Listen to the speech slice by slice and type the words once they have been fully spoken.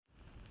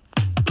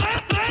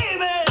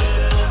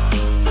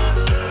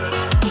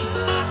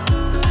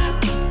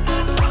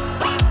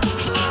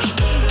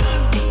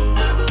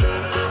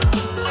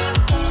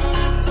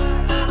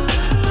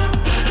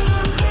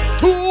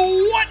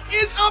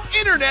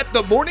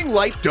the morning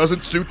light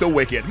doesn't suit the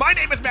wicked. My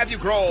name is Matthew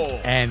Kroll.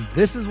 And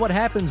this is what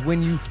happens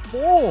when you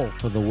fall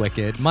for the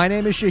wicked. My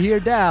name is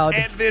Shahir Dowd.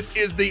 And this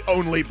is the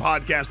only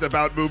podcast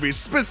about movies,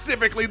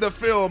 specifically the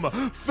film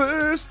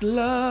First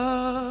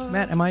Love.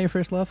 Matt, am I your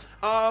first love?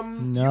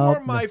 You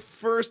are my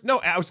first. No,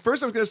 I was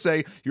going to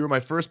say you were my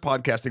first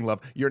podcasting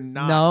love. You're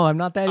not. No, I'm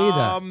not that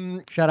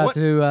either. Shout out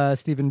to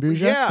Stephen Buja.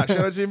 Yeah, shout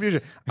out to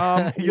Stephen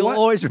Buja. You'll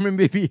always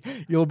remember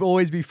you'll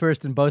always be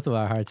first in both of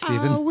our hearts,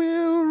 Stephen. I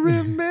will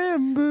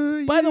remember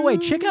you. By the way,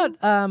 check out,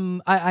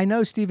 I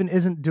know Stephen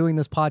isn't doing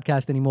this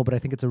podcast anymore, but I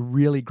think it's a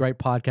really great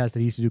podcast that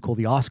he used to do called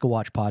the Oscar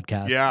Watch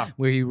podcast. Yeah.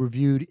 Where he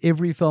reviewed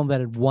every film that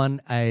had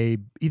won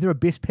either a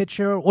Best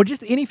Picture or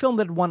just any film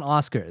that had won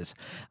Oscars.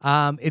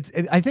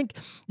 I think,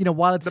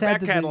 while it's The sad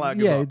back that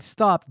catalog is up. it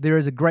stopped, there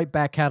is a great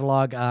back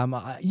catalog.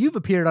 You've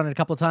appeared on it a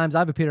couple of times.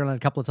 I've appeared on it a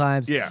couple of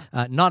times. Yeah.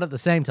 Not at the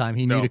same time.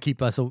 He knew to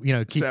keep us, keep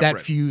that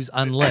Separate. fuse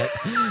unlit.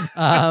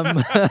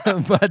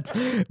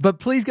 But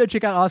please go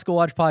check out Oscar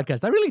Watch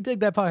podcast. I really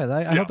dig that podcast.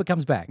 I hope it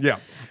comes back. Yeah.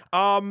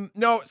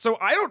 No, so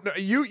I don't know.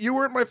 You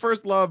weren't my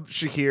first love,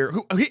 Shahir.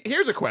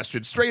 Here's a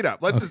question, straight up.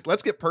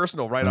 Let's get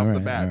personal right off the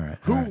bat.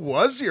 Who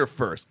was your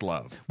first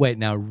love? Wait,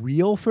 now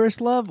real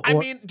first love? I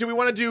mean, do we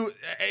want to do,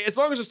 as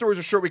long as the stories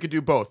are short, we could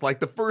do both. Like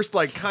the first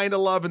kind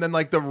of love and then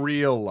like the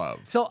real love.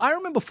 So I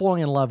remember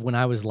falling in love when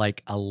I was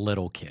like a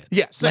little kid.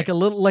 Yeah, same. Like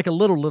a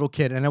little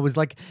kid. And I was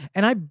like,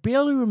 and I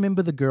barely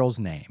remember the girl's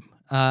name.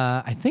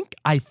 I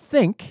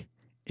think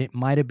it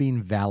might have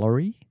been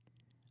Valerie.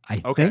 I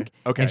think.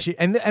 Okay.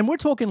 And we're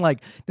talking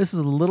like this is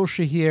a little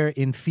Shahir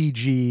in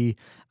Fiji.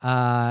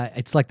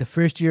 It's like the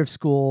first year of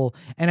school,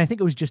 and I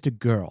think it was just a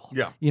girl.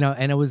 Yeah.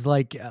 And it was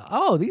like,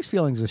 oh, these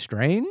feelings are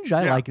strange.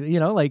 I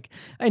Yeah. like,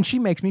 and she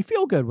makes me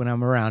feel good when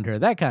I'm around her.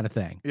 That kind of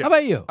thing. Yeah. How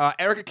about you?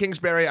 Erica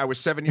Kingsbury. I was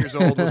 7 years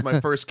old. Was my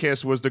first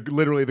kiss. Was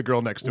literally the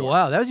girl next door.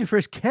 Wow, that was your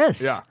first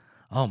kiss. Yeah.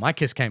 Oh, my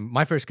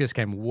first kiss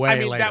came way I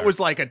mean, later. that was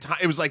like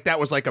that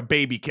was like a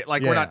baby kid.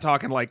 Like we're not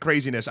talking like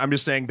craziness. I'm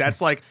just saying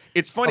that's like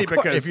it's funny Of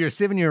course, because if you're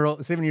 7 years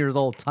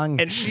old, tongue.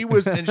 and she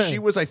was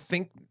I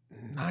think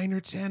 9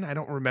 or 10. I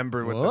don't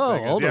remember what Whoa, the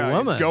thing is. older Yeah,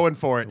 woman. he's going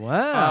for it.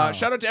 Wow.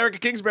 Shout out to Erica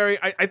Kingsbury.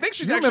 I think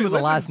she's You actually remember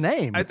the last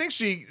listens- name. I think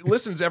she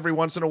listens every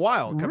once in a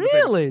while. come to think.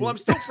 Really? Well, I'm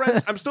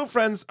still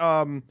friends.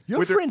 You're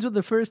with her- friends with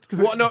the first.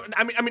 Well, no,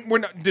 I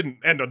mean, didn't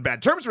end on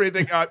bad terms or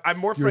anything. I'm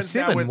more You were friends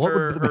now 7. with What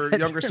her, would the her bad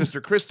younger terms? sister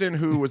Kristen,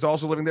 who was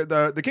also living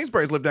there. The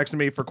Kingsburys lived next to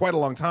me for quite a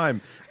long time,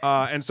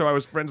 and so I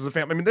was friends with the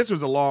family. I mean, this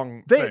was a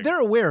long thing. They're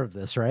aware of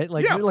this, right?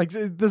 Like, Yeah. like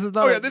this is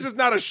not. Oh yeah, this is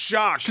not a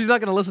shock. She's not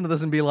going to listen to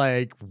this and be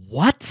like,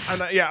 "What?"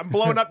 And, I'm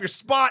blowing up your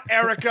spot,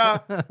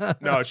 Erica.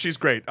 No, she's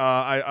great.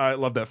 I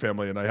love that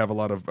family, and I have a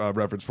lot of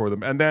reverence for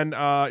them. And then,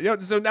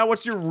 so now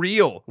what's your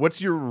real?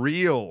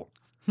 Real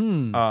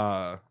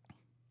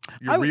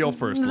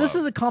first love? This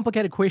is a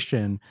complicated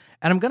question,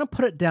 and I'm going to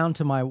put it down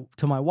to my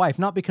wife,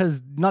 not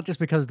just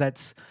because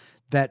that's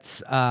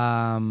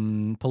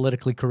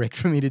politically correct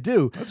for me to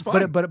do. That's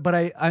fine. But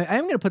I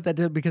am going to put that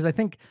to because I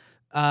think.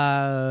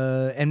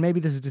 And maybe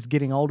this is just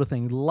getting older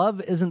thing. Love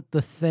isn't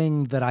the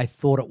thing that I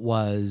thought it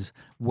was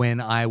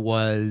when I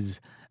was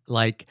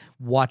like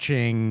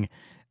watching,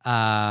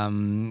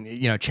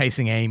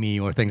 Chasing Amy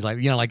or things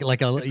like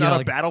like a. It's not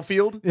a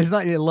battlefield. It's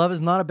not. Love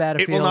is not a It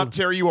battlefield. will not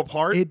tear you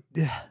apart. It.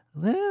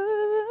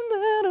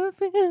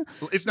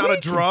 It's not a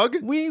drug.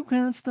 We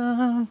can't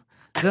stop.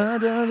 Da,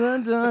 da, da,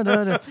 da,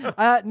 da,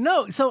 da.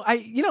 No, so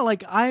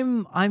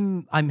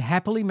I'm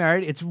happily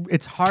married.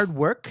 It's hard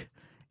work.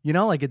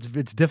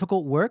 It's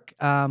difficult work.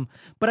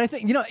 But I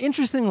think,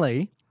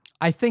 interestingly,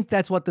 I think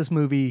that's what this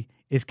movie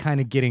is kind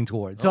of getting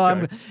towards. So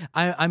Okay.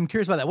 I'm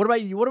curious about that. What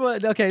about you?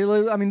 Okay,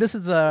 I mean, this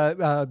is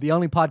the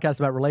only podcast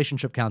about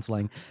relationship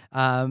counseling.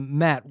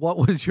 Matt, what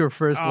was your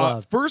first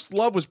love? First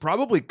love was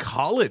probably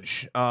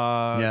college.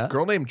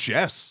 Girl named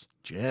Jess.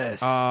 Jess.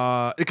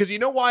 Because you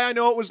know why I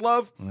know it was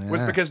love?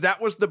 Was Yeah. because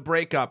that was the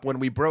breakup when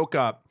we broke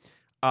up.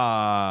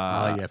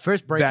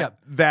 First breakup.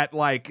 That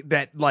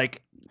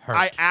Hurt.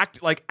 I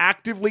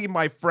actively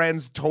my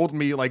friends told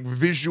me like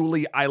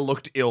visually I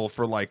looked ill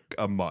for like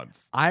a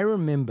month. I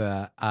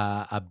remember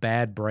a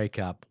bad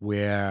breakup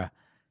where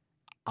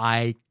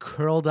I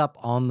curled up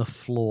on the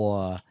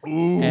floor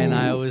and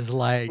I was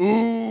like,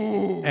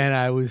 and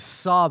I was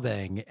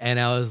sobbing and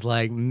I was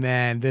like,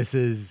 man, this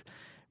is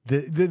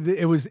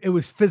it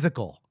was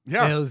physical.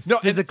 Yeah, it was and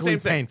physically same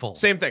thing. painful.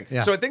 Same thing.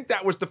 Yeah. So I think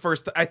that was the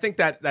first. I think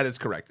that is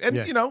correct. And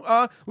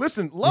Yeah.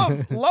 listen,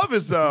 love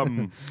is A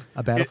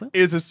battlefield?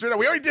 is a no,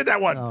 we already did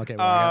that one. Oh, okay,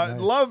 well,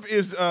 love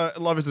is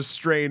a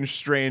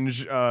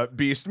strange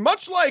beast.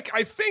 Much like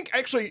I think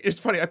actually it's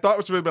funny. I thought it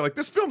was really bad. Like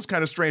this film's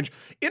kind of strange.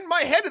 In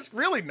my head, it's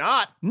really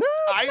not. No,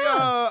 it's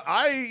not.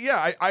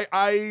 I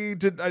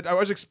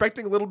was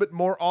expecting a little bit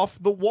more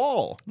off the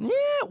wall. Yeah,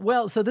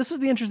 well, so this was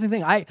the interesting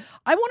thing. I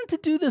wanted to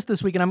do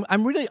this week, and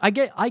I'm really I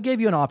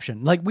gave you an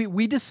option. Like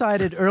we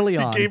decided early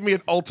on. Gave me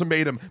an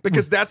ultimatum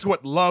because that's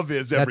what love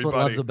is. That's Everybody.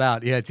 what love's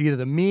about. Yeah, it's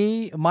either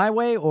my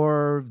way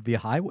or the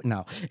highway.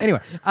 No.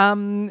 Anyway,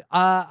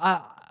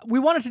 we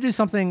wanted to do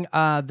something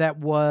that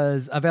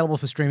was available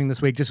for streaming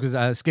this week, just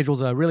because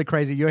schedules are really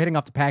crazy. You're heading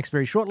off to PAX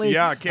very shortly.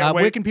 Yeah, can't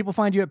wait. Where can people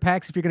find you at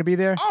PAX if you're going to be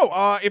there?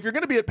 Oh, if you're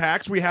going to be at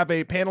PAX, we have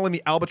a panel in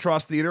the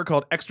Albatross Theater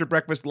called Extra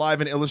Breakfast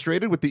Live and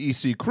Illustrated with the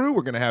EC crew.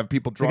 We're going to have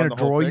people drawing the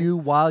whole thing. Draw you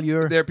while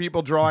you're... There are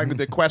people drawing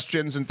the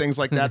questions and things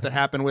like that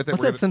happen with it.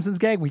 What's that Simpsons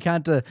gag? We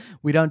can't,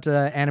 we don't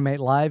animate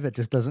live. It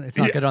just doesn't, it's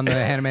not good on the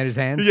animator's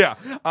hands. Yeah.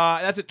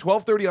 That's at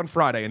 12:30 on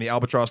Friday in the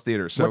Albatross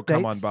Theater. So What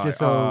come date? on by. Just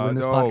so when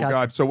this podcast...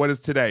 God. So what is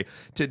today?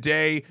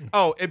 Today,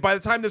 and by the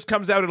time this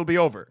comes out, it'll be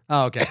over.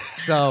 Oh, okay.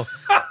 So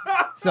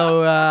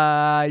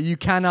you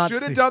cannot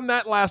Should have done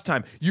that last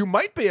time. You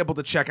might be able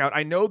to check out.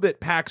 I know that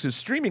PAX is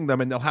streaming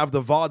them, and they'll have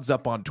the VODs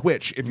up on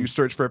Twitch. If you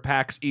search for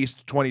PAX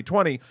East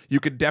 2020, you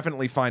could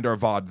definitely find our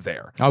VOD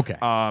there. Okay.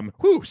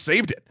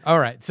 Saved it. All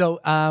right. So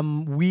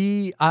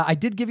I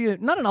did give you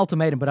not an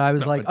ultimatum, but I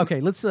was okay,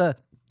 let's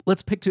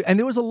pick two. And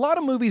there was a lot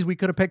of movies we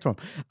could have picked from.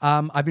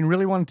 I've been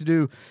really wanting to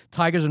do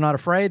Tigers Are Not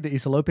Afraid, the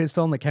Issa Lopez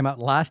film that came out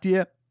last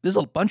year. There's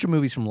a bunch of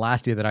movies from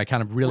last year that I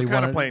kind of really want to...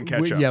 We're kind of playing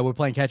catch-up. Yeah, we're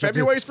playing catch-up.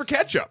 February's for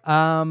catch-up.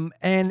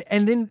 And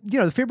then,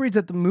 February's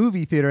at the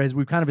movie theater, as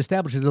we've kind of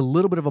established, is a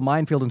little bit of a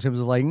minefield in terms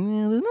of there's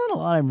not a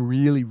lot I'm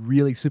really,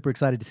 really super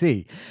excited to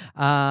see.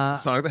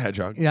 Sonic the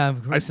Hedgehog. Yeah.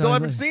 I still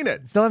haven't seen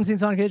it. Still haven't seen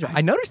Sonic the Hedgehog.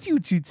 I noticed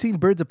you'd seen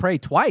Birds of Prey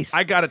twice.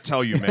 I got to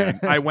tell you, man.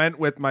 I went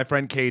with my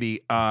friend Katie,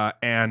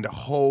 and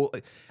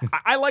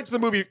I liked the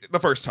movie the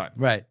first time.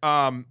 Right.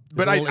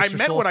 But I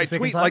meant when I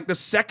tweet, like the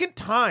second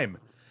time...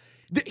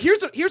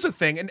 Here's a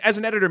thing, and as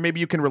an editor,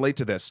 maybe you can relate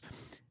to this.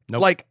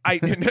 Nope. Like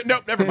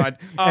nope, never mind.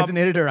 As an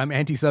editor, I'm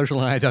antisocial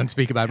and I don't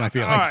speak about my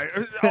feelings.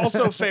 All right.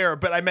 Also fair,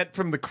 but I meant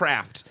from the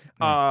craft,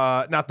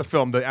 not the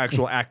film, the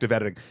actual act of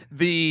editing.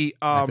 I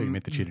thought you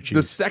meant the cheater cheese.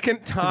 The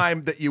second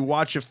time that you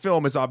watch a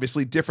film is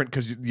obviously different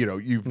because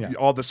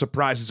all the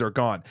surprises are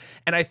gone.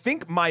 And I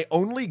think my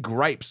only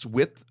gripes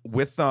with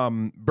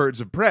Birds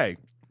of Prey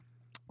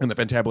and the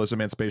Fantabulous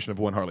Emancipation of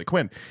One Harley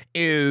Quinn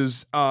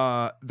is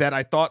that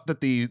I thought that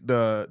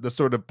the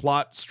sort of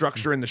plot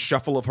structure and the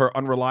shuffle of her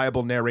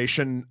unreliable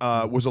narration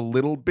was a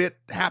little bit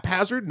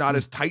haphazard, not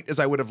as tight as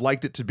I would have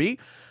liked it to be.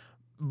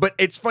 But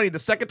it's funny, the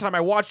second time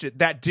I watched it,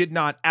 that did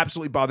not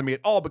absolutely bother me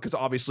at all because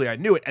obviously I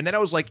knew it. And then I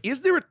was like,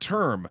 is there a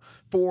term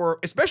for,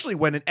 especially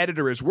when an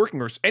editor is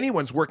working or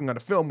anyone's working on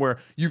a film where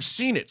you've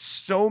seen it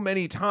so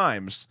many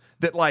times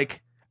that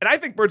like... And I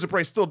think Birds of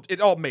Prey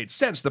it all made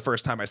sense the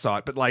first time I saw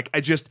it, but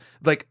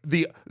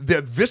the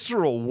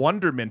visceral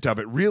wonderment of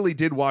it really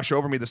did wash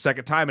over me the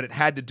second time, and it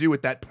had to do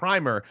with that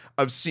primer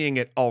of seeing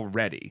it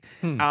already.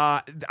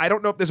 I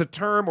don't know if there's a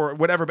term or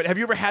whatever, but have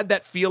you ever had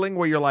that feeling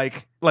where you're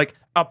like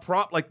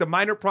the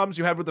minor problems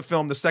you had with the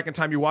film the second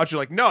time you watch, you're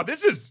like, no,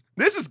 this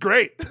is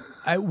great.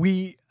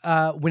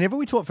 Whenever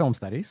we taught film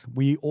studies,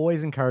 we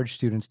always encourage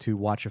students to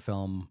watch a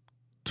film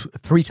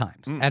 3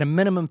 times, at a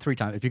minimum 3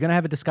 times. If you're going to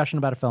have a discussion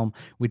about a film,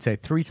 we'd say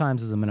 3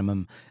 times is a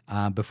minimum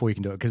before you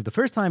can do it. Because the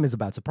first time is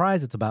about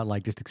surprise. It's about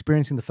like just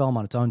experiencing the film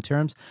on its own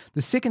terms.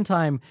 The second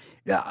time,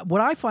 what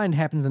I find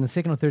happens in the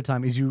second or third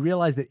time is you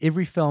realize that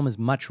every film is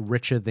much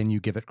richer than you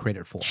give it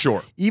credit for.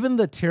 Sure. Even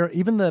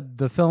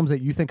the films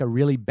that you think are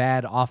really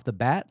bad off the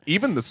bat.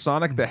 Even the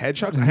Sonic the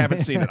Hedgehog, I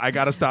haven't seen it. I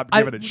got to stop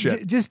giving it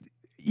shit.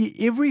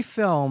 Every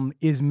film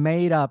is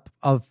made up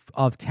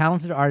of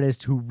talented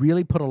artists who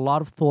really put a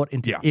lot of thought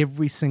into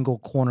every single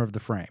corner of the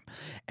frame.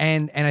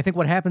 And I think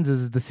what happens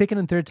is the second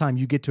and third time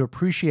you get to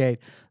appreciate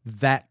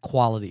that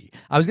quality.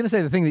 I was going to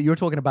say the thing that you're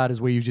talking about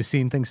is where you've just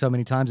seen things so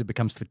many times it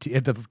becomes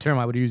fatigue. The term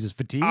I would use is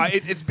fatigue.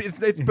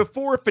 It's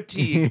before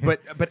fatigue,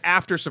 but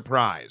after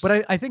surprise.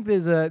 But I think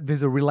there's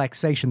a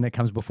relaxation that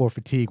comes before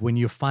fatigue when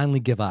you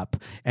finally give up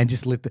and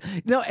just let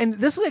and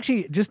this is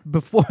actually just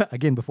before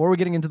we're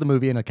getting into the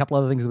movie and a couple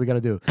other things that we got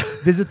to do.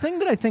 There's a thing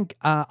that I think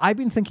I've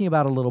been thinking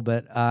about a little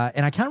bit,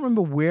 and I can't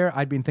remember where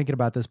I'd been thinking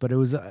about this, but it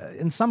was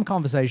in some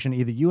conversation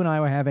either you and I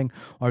were having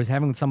or I was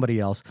having with somebody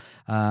else.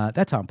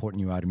 That's how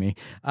important you are to me.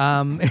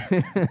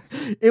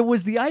 It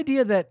was the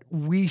idea that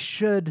we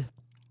should,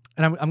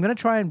 and I'm going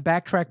to try and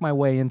backtrack my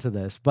way into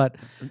this, but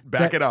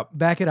back it up.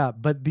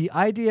 But the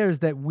idea is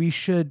that we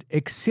should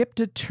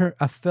accept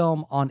a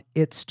film on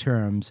its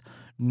terms,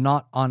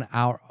 not on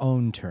our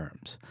own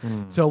terms.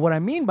 So what I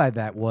mean by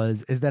that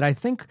is that I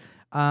think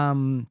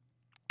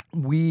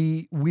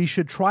we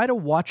should try to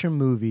watch a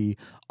movie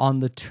on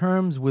the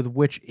terms with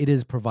which it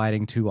is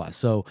providing to us.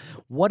 So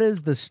what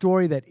is the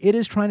story that it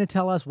is trying to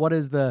tell us? What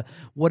is the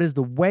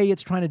way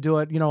it's trying to do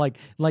it?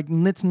 Like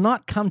let's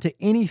not come to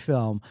any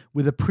film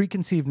with a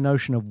preconceived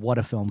notion of what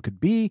a film could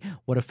be,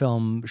 what a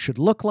film should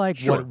look like,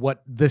 sure.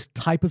 what this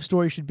type of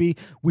story should be.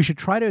 We should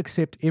try to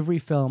accept every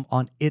film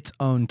on its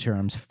own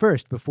terms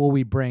first before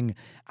we bring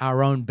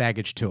our own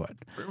baggage to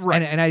it.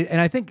 Right. And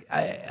I think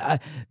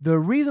the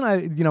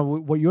reason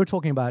what you're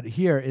talking about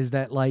here is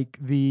that like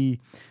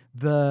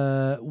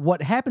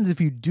what happens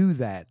if you do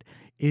that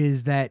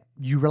is that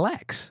you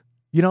relax.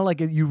 You know, like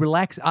you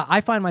relax.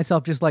 I find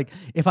myself just like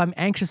if I'm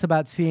anxious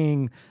about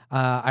seeing.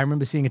 I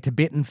remember seeing a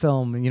Tibetan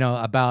film,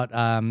 about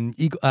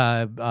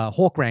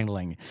hawk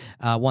wrangling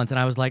once, and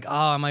I was like,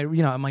 oh, am I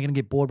going to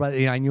get bored by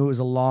it? I knew it was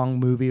a long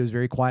movie. It was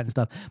very quiet and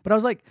stuff, but I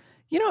was like,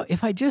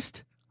 if I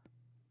just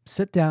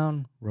sit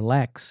down,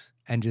 relax,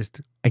 and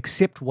just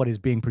accept what is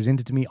being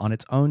presented to me on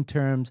its own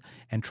terms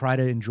and try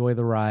to enjoy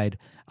the ride,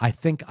 I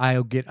think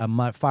I'll get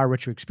a far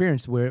richer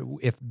experience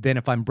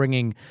if I'm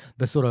bringing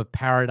the sort of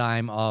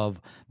paradigm of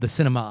the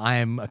cinema I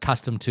am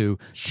accustomed to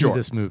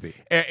this movie.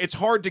 It's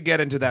hard to get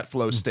into that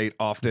flow state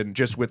often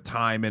just with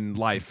time and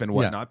life and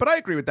whatnot. But I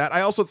agree with that.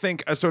 I also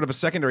think a sort of a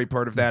secondary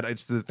part of that,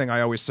 it's the thing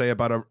I always say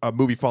about a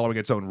movie following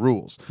its own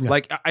rules. Yeah.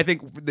 Like, I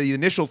think the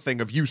initial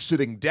thing of you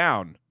sitting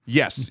down,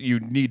 yes, you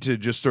need to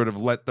just sort of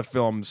let the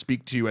film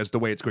speak to you as the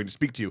way it's going to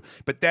speak to you.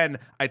 But then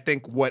I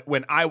think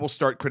when I will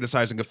start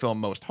criticizing a film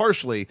most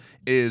harshly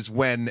is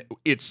when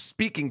it's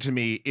speaking to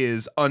me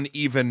is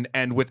uneven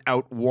and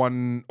without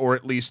one or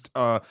at least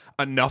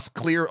enough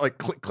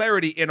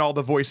clarity in all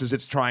the voices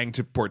it's trying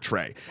to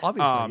portray.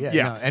 Obviously,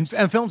 yeah. No.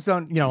 And films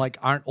don't,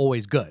 aren't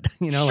always good.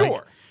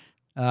 Sure.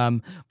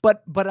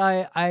 But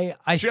I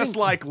just think,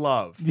 like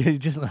love.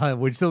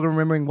 We're still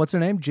remembering what's her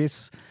name?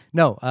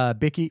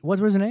 Becky. What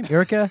was her name?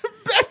 Erica.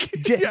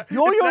 Becky.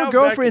 All your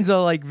girlfriends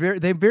are like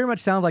they very much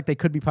sound like they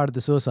could be part of the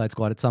Suicide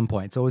Squad at some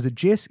point. So was it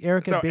Jess,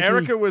 Erica? No, Becky?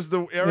 Erica's the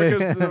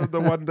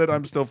one that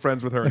I'm still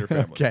friends with her and her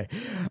family. Okay.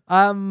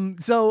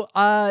 So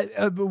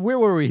where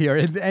were we here?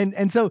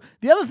 And so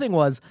the other thing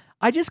was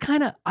I just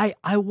kind of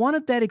I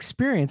wanted that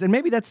experience, and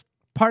maybe that's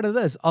part of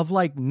this, of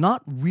like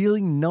not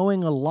really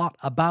knowing a lot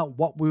about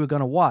what we were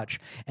going to watch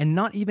and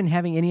not even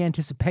having any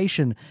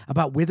anticipation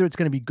about whether it's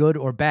going to be good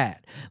or bad.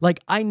 Like,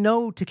 I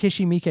know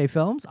Takeshi Miike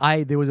films.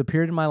 There was a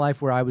period in my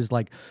life where I was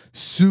like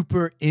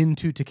super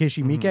into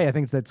Takeshi Miike. I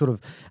think it's that sort of,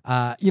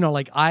 as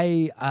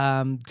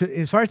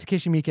far as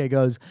Takeshi Miike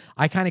goes,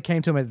 I kind of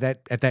came to him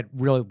at that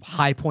real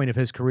high point of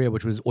his career,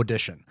 which was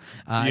Audition.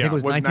 I think it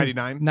was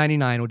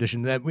 1999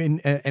 Audition.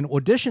 An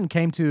Audition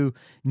came to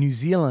New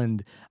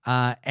Zealand,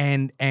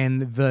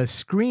 and the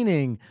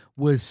screening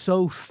was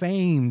so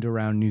famed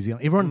around New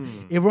Zealand.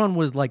 Everyone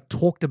was like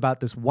talked about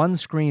this one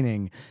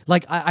screening.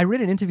 Like I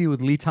read an interview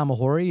with Lee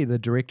Tamahori, the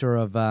director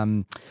of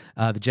the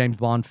James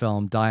Bond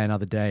film Die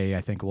Another Day,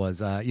 I think it was.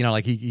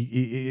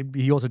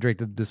 He also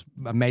directed this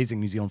amazing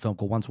New Zealand film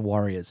called Once Were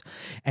Warriors,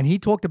 and he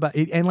talked about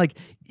it. And like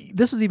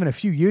this was even a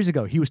few years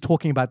ago. He was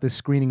talking about this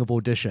screening of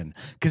Audition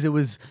because it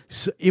was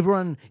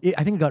everyone.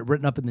 I think it got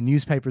written up in the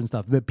newspaper and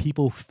stuff that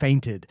people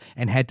fainted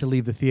and had to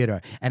leave the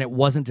theater, and it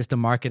wasn't just a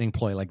marketing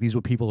ploy. Like these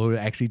were people who were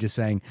actually just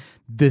saying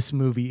this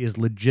movie is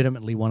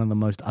legitimately one of the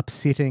most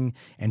upsetting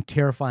and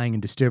terrifying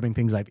and disturbing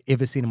things I've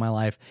ever seen in my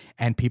life,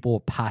 and people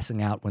were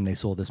passing out when they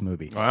saw this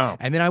movie. Wow.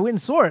 And then I went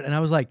and saw it, and I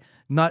was like,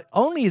 not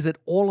only is it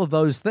all of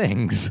those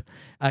things,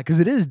 because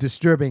it is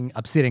disturbing,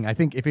 upsetting. I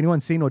think if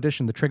anyone's seen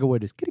Audition, the trigger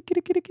word is kitty,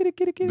 kitty, kitty, kitty,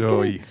 kitty,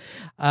 kitty.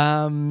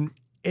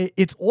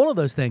 It's all of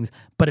those things,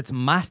 but it's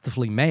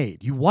masterfully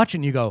made. You watch it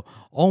and you go,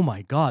 oh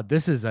my God,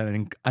 this is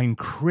an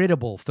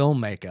incredible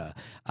filmmaker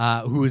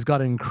who has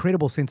got an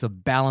incredible sense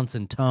of balance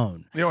and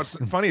tone. You know what's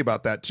funny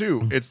about that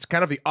too? It's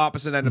kind of the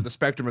opposite end of the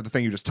spectrum of the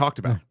thing you just talked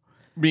about.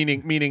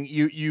 Meaning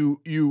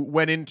you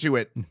went into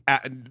it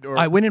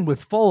I went in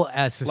with full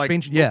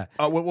suspension,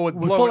 with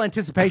full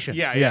anticipation.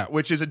 Yeah,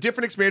 which is a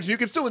different experience. You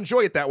can still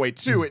enjoy it that way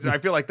too. I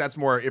feel like that's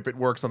more if it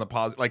works on the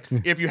positive. Like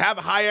if you have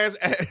high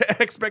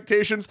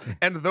expectations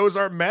and those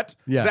are met,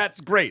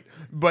 that's great.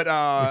 But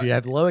if you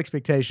have low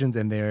expectations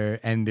and they're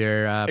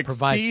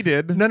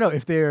exceeded,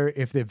 if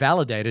they're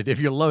validated, if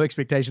your low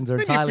expectations are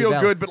then entirely you feel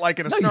valid, good, but like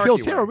in a snarky you feel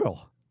way.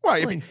 terrible.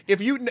 Why?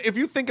 If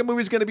you think a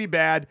movie's going to be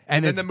bad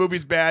and then the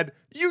movie's bad,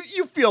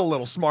 you feel a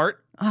little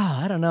smart.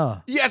 I don't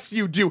know. Yes,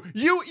 you do.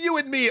 You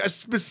and me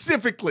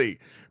specifically.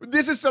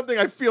 This is something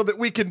I feel that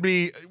we can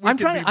be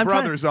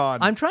brothers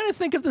on. I'm trying to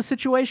think of the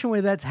situation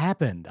where that's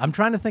happened. I'm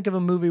trying to think of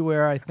a movie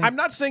where I think... I'm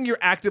not saying you're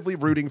actively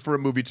rooting for a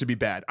movie to be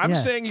bad. I'm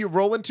saying you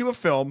roll into a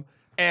film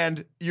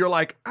and you're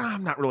like,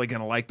 I'm not really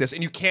going to like this.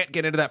 And you can't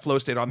get into that flow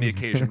state on the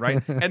occasion,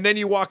 right? And then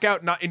you walk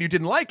out and you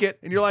didn't like it.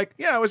 And you're like,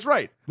 yeah, I was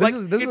right. This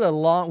is a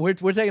long, we're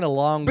taking a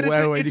long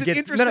way to get.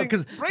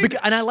 Interesting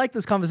and I like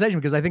this conversation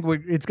because I think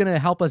it's going to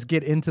help us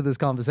get into this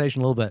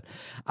conversation a little bit.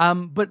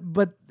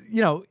 But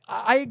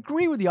I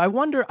agree with you. I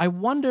wonder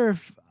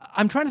if,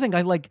 I'm trying to think,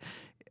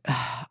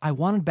 I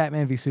wanted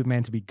Batman v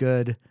Superman to be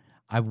good.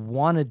 I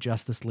wanted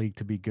Justice League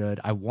to be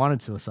good. I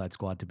wanted Suicide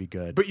Squad to be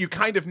good. But you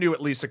kind of knew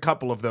at least a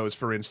couple of those,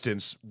 for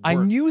instance. I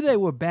knew they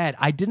were bad.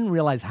 I didn't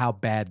realize how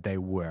bad they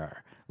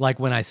were. Like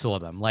when I saw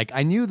them, like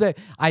I knew that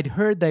I'd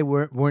heard they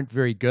weren't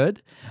very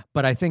good,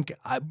 but I think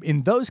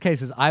in those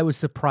cases I was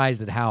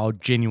surprised at how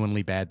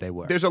genuinely bad they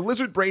were. There's a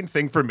lizard brain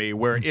thing for me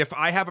where if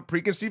I have a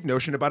preconceived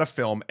notion about a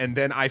film and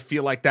then I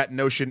feel like that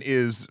notion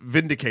is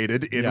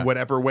vindicated in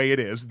whatever way it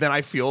is, then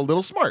I feel a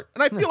little smart,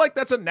 and I feel like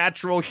that's a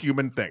natural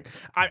human thing.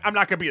 I'm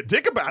not gonna be a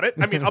dick about it.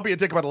 I mean, I'll be a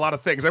dick about a lot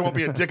of things. I won't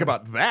be a dick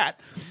about that.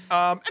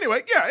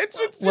 Anyway,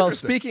 it's well.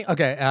 Speaking, I'm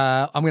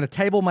gonna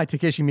table my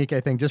Takeshi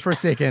Miike thing just for a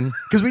second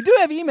because we do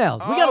have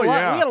emails.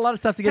 got a lot of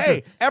stuff to get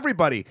Hey, to.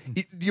 everybody,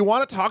 do you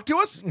want to talk to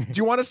us? Do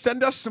you want to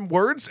send us some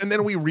words and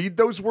then we read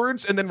those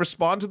words and then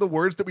respond to the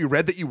words that we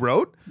read that you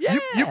wrote? Yeah.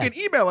 You can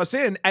email us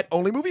in at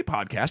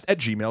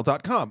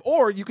onlymoviepodcast@gmail.com,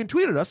 or you can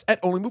tweet at us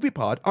at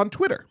onlymoviepod on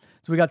Twitter.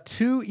 So we got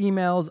 2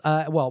 emails.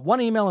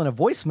 One email and a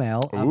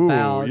voicemail Ooh,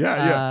 about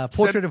yeah.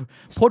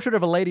 portrait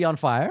of a lady on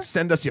fire.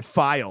 Send us your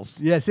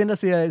files. Yeah, send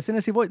us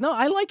your voice. No,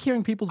 I like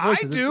hearing people's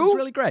voices. do. It's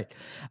really great.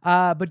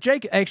 But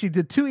Jake, actually,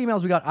 the 2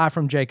 emails we got are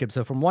from Jacob.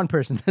 So from one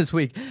person this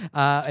week.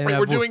 And Wait,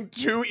 we're doing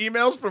 2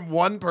 emails from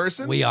one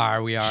person? We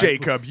are.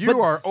 Jacob,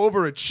 you are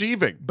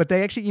overachieving. But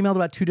they actually emailed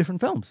about 2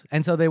 different films,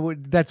 and so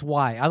that's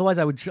why. Otherwise,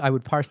 I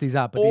would parse these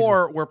out. But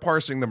We're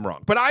parsing them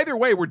wrong. But either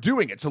way, we're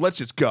doing it. So let's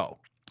just go.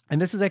 And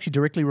this is actually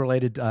directly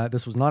related.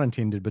 This was not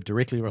intended, but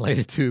directly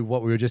related to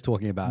what we were just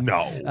talking about.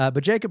 No.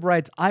 But Jacob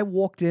writes, I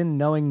walked in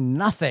knowing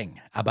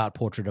nothing about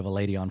Portrait of a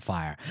Lady on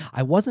Fire.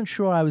 I wasn't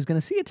sure I was going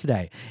to see it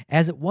today,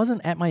 as it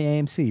wasn't at my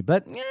AMC.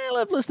 But I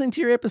love listening to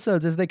your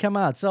episodes as they come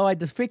out, so I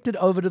defected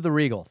over to the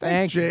Regal.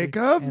 Thanks,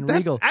 Jacob. And That's,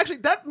 Regal. actually,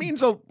 that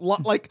means a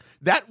lot. Like,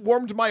 that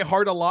warmed my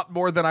heart a lot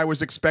more than I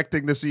was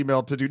expecting this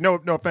email to do. No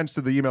offense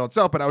to the email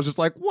itself, but I was just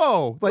like,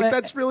 whoa,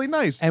 that's really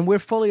nice. And we're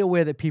fully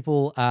aware that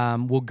people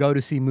will go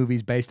to see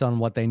movies based on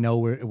what they know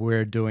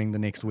we're doing the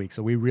next week.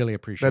 So we really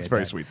appreciate that. That's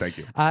very sweet. Thank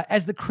you.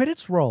 As the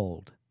credits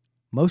rolled,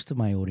 most of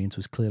my audience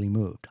was clearly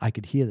moved. I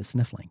could hear the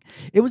sniffling.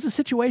 It was a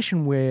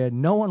situation where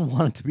no one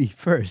wanted to be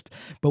first,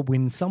 but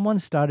when someone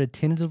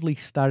tentatively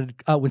started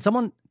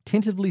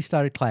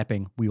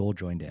clapping, we all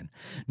joined in.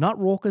 Not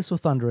raucous or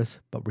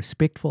thunderous, but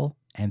respectful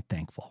and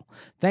thankful.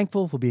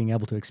 Thankful for being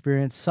able to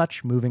experience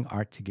such moving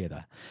art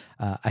together.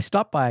 I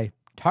stopped by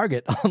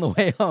Target on the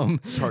way home.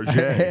 Target.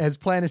 As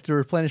plan is to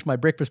replenish my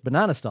breakfast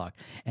banana stock.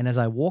 And as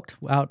I walked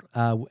out,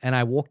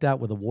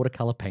 with a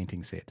watercolor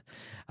painting set.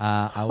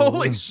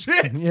 Holy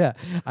shit! Yeah.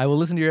 I will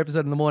listen to your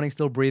episode in the morning,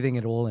 still breathing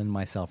it all in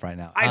myself right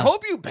now. I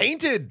hope you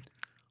painted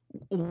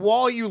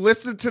while you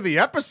listened to the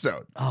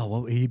episode. Oh,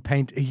 well, he'd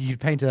paint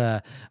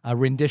a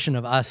rendition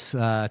of us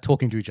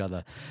talking to each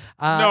other.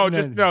 No,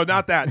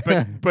 not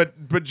that.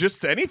 But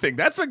just anything.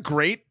 That's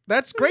great.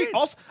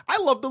 Also, I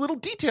love the little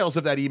details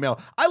of that email.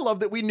 I love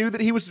that we knew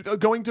that he was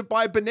going to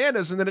buy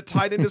bananas and then it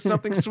tied into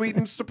something sweet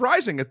and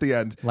surprising at the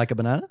end. Like a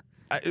banana?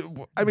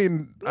 I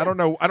mean, I don't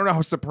know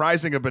how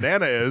surprising a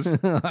banana is.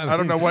 I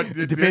don't know what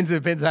it depends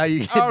how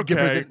you get okay.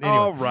 Anyway.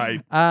 All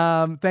right.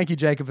 Thank you,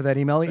 Jacob, for that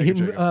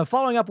email.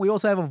 Following up, we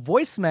also have a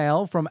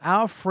voicemail from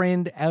our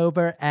friend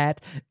over at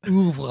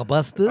Oeuvre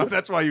Busters. Oh,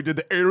 that's why you did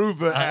the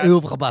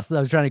Oeuvre Busters. I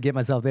was trying to get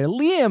myself there.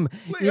 Liam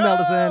emailed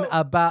us in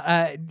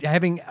about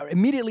having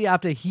immediately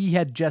after he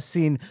had just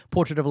seen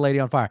Portrait of a Lady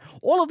on Fire.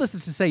 All of this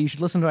is to say you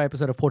should listen to our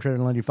episode of Portrait of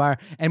a Lady on Fire,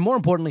 and more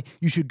importantly,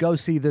 you should go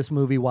see this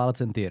movie while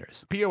it's in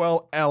theaters.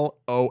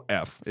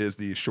 POLLOF is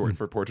the short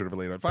for Portrait of a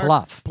Lady on Fire.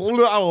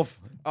 Plouf.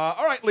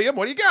 All right, Liam,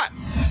 what do you got?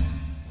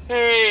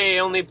 Hey,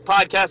 only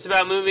podcast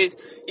about movies.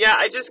 Yeah,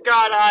 I just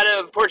got out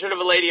of Portrait of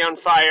a Lady on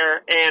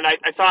Fire, and I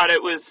thought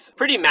it was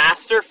pretty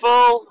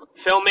masterful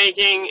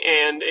filmmaking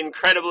and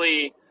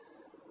incredibly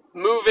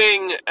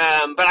moving,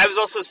 but I was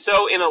also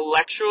so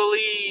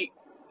intellectually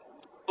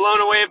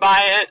blown away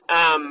by it.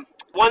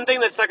 One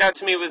thing that stuck out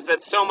to me was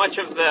that so much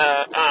of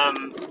the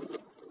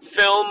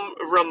film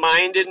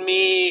reminded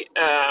me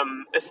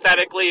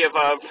aesthetically of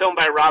a film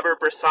by Robert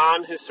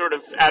Bresson, who sort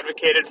of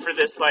advocated for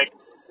this like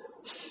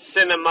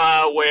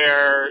cinema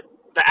where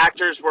the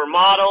actors were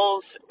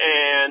models,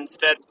 and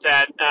that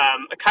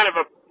a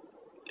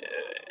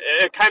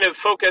kind of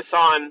focus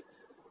on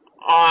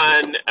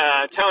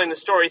telling the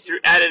story through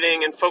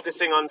editing and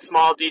focusing on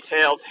small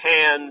details,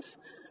 hands,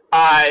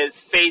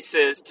 eyes,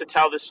 faces to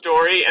tell the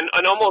story, and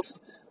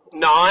almost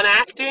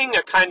non-acting,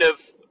 a kind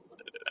of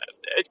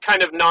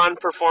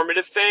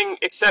non-performative thing.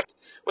 Except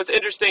what's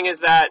interesting is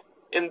that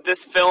in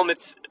this film,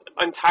 it's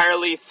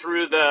entirely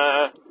through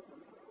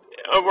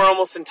we're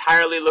almost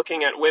entirely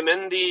looking at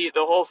women the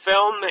whole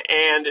film,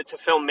 and it's a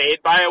film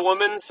made by a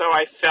woman, so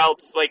I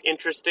felt like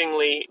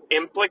interestingly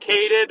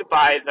implicated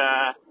by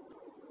the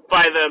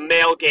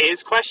male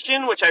gaze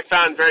question, which I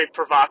found very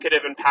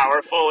provocative and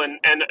powerful,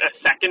 and a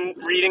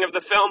second reading of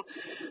the film.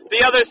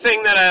 The other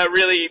thing that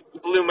really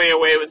blew me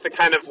away was the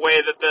kind of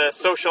way that the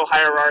social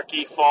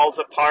hierarchy falls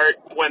apart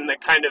when the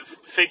kind of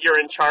figure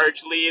in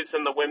charge leaves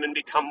and the women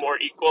become more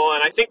equal.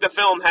 And I think the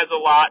film has a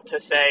lot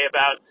to say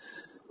about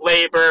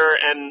labor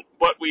and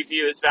what we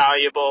view as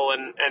valuable,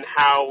 and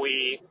how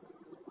we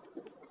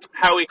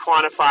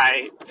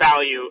quantify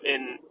value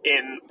in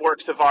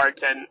works of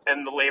art and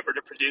the labor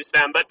to produce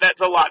them. But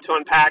that's a lot to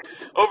unpack.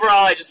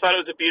 Overall, I just thought it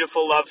was a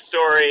beautiful love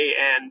story,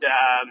 and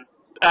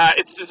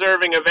it's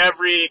deserving of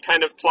every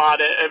kind of plot,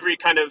 every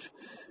kind of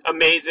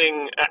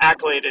amazing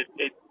accolade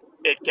it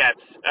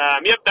gets.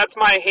 Yep, that's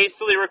my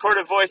hastily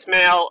recorded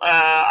voicemail.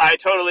 I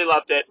totally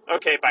loved it.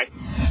 Okay, bye.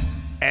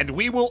 and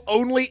we will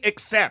only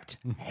accept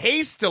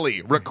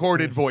hastily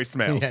recorded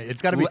voicemails. Yeah,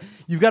 it's got to be.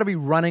 You've got to be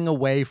running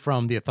away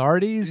from the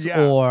authorities,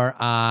 Yeah. or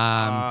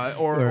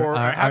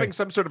having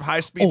some sort of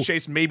high-speed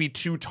chase, maybe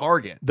to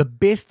Target. The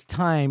best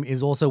time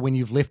is also when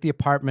you've left the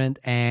apartment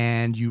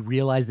and you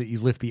realize that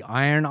you've left the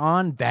iron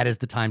on. That is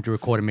the time to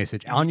record a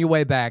message. On your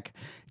way back,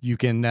 you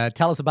can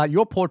tell us about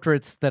your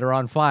portraits that are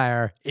on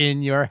fire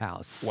in your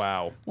house.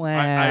 Wow.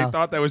 Wow. I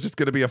thought that was just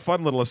going to be a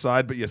fun little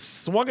aside, but you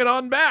swung it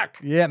on back.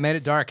 Yeah, made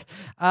it dark.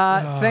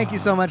 Thank you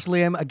so much,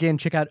 Liam. Again,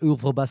 check out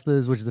Oofle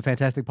Busters, which is a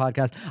fantastic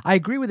podcast. I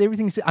agree with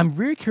everything you said. I'm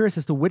very curious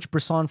as to which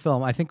Bresson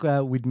film. I think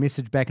we'd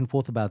messaged back and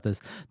forth about this.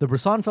 The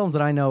Bresson films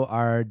that I know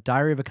are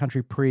Diary of a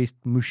Country Priest,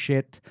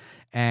 Mouchette,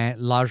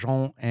 and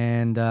L'Argent,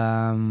 and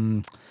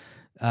Joan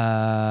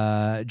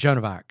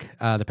of Arc,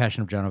 The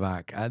Passion of Joan of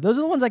Arc. Those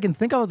are the ones I can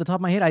think of at the top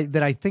of my head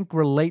that I think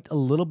relate a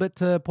little bit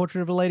to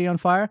Portrait of a Lady on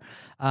Fire.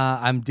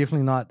 I'm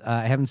definitely not.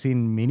 I haven't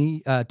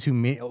seen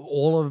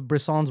all of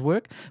Bresson's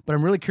work, but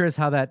I'm really curious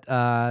how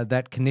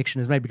that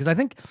connection is made, because I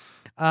think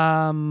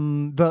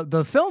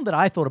the film that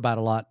I thought about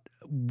a lot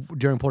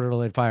during Portrait of a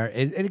Lady on Fire,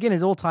 and again,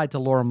 it's all tied to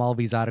Laura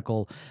Mulvey's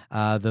article,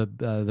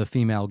 the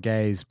female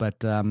gaze,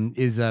 but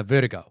is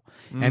Vertigo.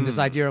 And this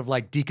idea of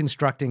like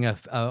deconstructing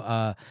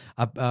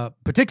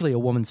particularly a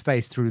woman's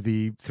face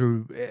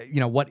through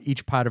what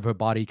each part of her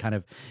body kind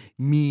of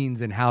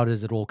means and how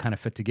does it all kind of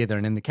fit together.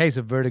 And in the case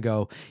of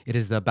Vertigo, it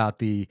is about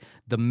the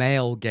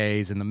male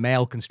gaze and the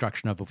male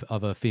construction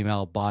of a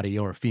female body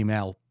or a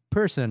female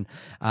person,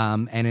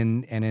 and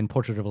in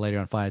Portrait of a Lady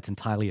on Fire, it's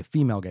entirely a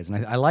female gaze.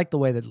 And I like the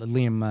way that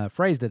Liam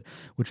phrased it,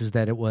 which is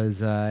that it was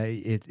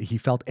he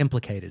felt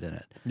implicated in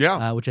it.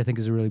 Yeah, which I think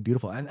is a really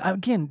beautiful. And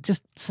again,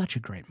 just such a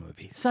great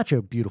movie, such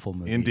a beautiful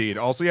movie. Indeed.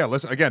 Also, yeah,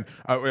 listen again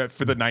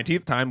for the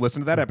 19th time.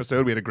 Listen to that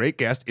episode. We had a great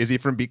guest, Izzy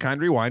from Be Kind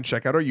Rewind.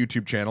 Check out our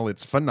YouTube channel;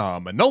 it's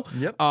phenomenal.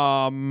 Yep.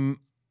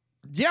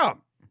 Yeah.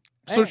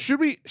 So should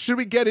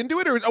we get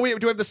into it, or do we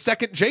have the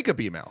second Jacob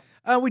email?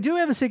 We do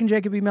have a second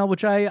Jacob email,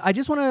 which I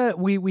just want to.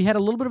 We had a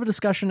little bit of a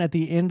discussion at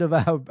the end of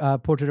our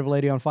Portrait of a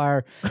Lady on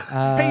Fire.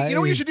 Hey, you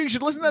know what you should do? You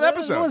should listen to that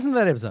episode. Listen to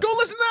that episode. Go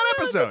listen to that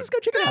episode. Just go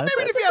check it out.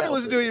 Maybe if you haven't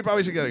listened to it, you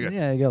probably should get it.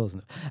 Yeah, go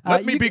listen.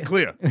 Let me be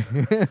clear.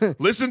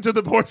 Listen to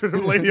the Portrait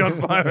of a Lady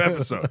on Fire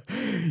episode.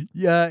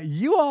 Yeah,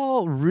 you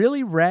all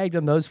really ragged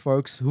on those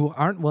folks who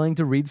aren't willing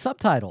to read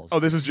subtitles. Oh,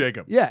 this is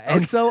Jacob. Yeah,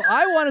 and so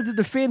I wanted to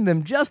defend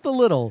them just a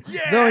little.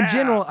 Yeah. Though in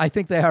general, I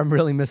think they are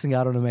really missing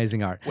out on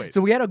amazing art. Wait. So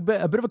we had a bit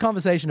of a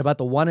conversation about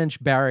the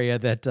 1-inch barrier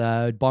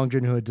that Bong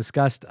Joon-ho had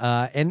discussed,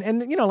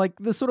 and like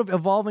this sort of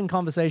evolving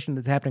conversation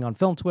that's happening on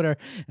film Twitter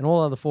and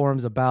all other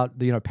forums about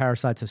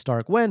Parasite's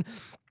historic win.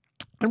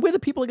 And whether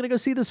people are going to go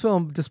see this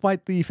film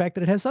despite the fact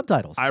that it has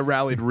subtitles. I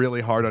rallied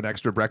really hard on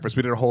Extra Breakfast.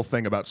 We did a whole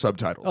thing about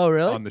subtitles. Oh,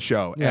 really? On the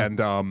show. Yeah.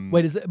 And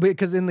wait, is it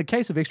because in the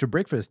case of Extra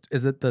Breakfast,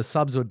 is it the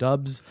subs or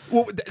dubs?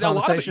 Well, a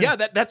lot of it, yeah,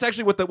 that's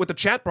actually what the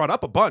chat brought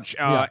up a bunch.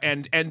 Yeah.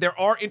 And there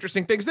are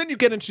interesting things. Then you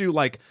get into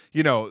like,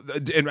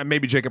 and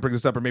maybe Jacob brings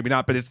this up or maybe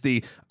not, but it's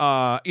the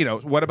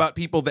what about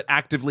people that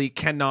actively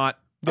cannot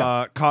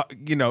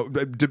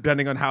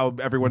depending on how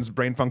everyone's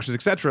brain functions,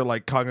 etc.,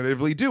 like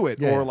cognitively do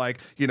it, or like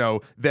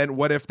then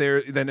what if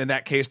then in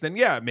that case, then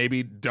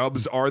maybe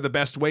dubs are the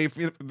best way.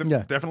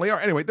 Definitely are.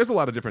 Anyway, there's a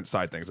lot of different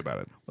side things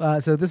about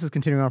it. So this is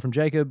continuing on from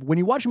Jacob. When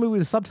you watch a movie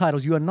with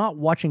subtitles, you are not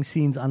watching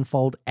scenes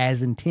unfold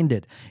as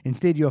intended.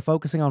 Instead, you are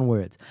focusing on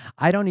words.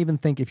 I don't even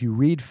think if you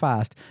read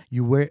fast,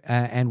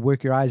 and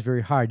work your eyes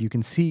very hard, you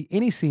can see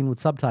any scene with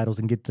subtitles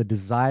and get the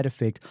desired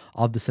effect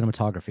of the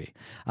cinematography.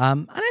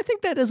 And I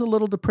think that is a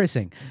little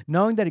depressing.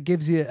 Knowing that it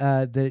gives you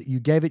that you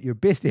gave it your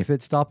best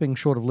effort, stopping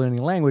short of learning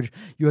a language,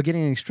 you are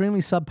getting an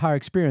extremely subpar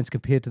experience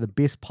compared to the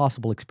best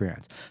possible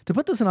experience. To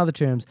put this in other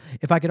terms,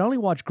 if I could only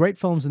watch great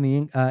films in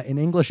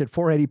English at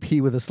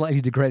 480p with a slightly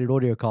degraded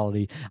audio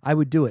quality, I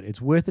would do it. It's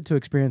worth it to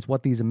experience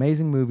what these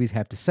amazing movies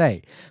have to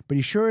say. But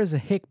he sure as a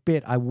heck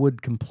bet I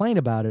would complain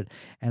about it,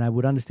 and I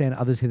would understand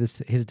others'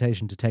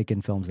 hesitation to take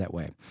in films that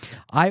way.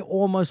 I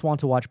almost want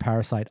to watch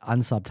Parasite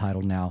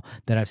unsubtitled now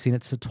that I've seen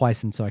it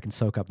twice, and so I can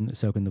soak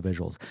in the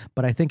visuals.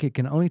 But I think it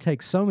can only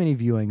take so many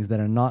viewings that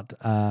are not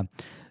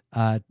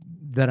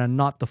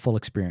the full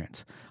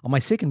experience. On my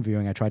second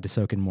viewing, I tried to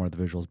soak in more of the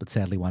visuals, but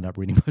sadly wound up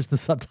reading most of the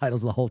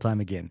subtitles the whole time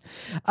again.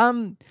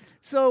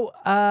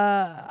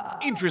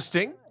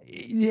 Interesting.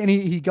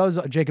 And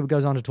Jacob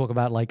goes on to talk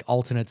about like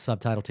alternate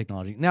subtitle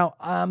technology. Now,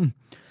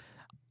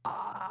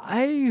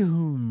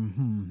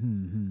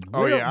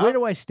 where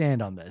do I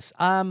stand on this?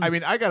 I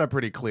mean, I got a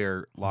pretty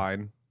clear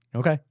line.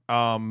 Okay.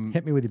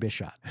 Hit me with your best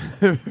shot.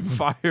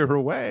 Fire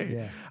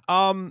away.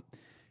 Yeah.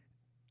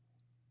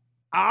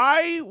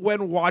 I,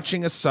 when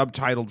watching a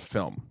subtitled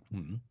film,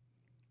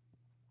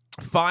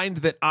 find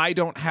that I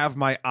don't have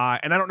my eye,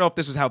 and I don't know if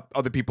this is how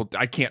other people.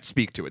 I can't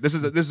speak to it. This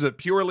is a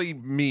purely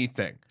me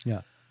thing.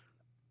 Yeah.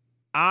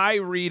 I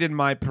read in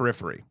my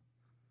periphery.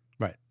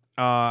 Right.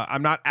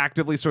 I'm not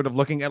actively sort of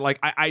looking at like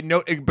I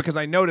know because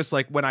I notice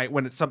like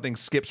when something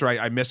skips or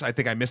I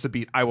think I miss a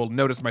beat, I will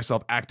notice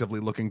myself actively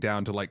looking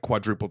down to like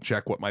quadruple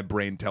check what my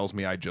brain tells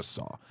me I just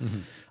saw.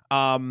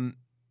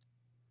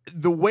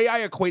 the way I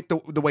equate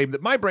the way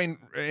that my brain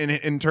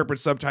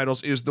interprets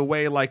subtitles is the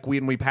way like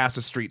when we pass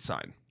a street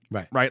sign.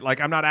 Right. Like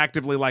I'm not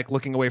actively like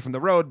looking away from the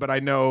road, but I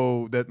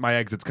know that my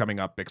exit's coming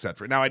up,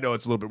 etc. Now I know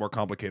it's a little bit more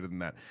complicated than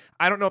that.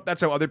 I don't know if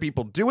that's how other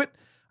people do it.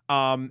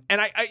 And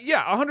I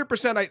yeah,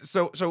 100%.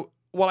 So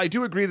while I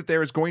do agree that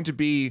there is going to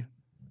be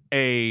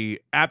a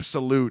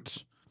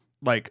absolute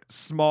like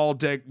small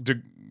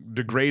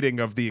degrading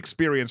of the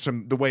experience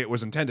from the way it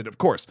was intended, of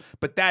course,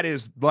 but that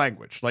is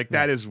language. Like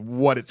that is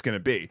what it's going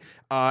to be.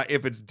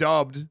 If it's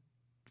dubbed,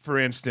 for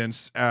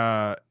instance,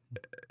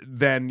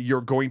 then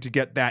you're going to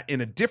get that in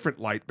a different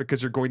light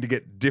because you're going to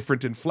get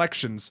different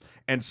inflections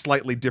and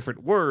slightly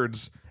different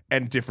words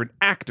and different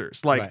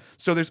actors. Like,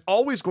 so there's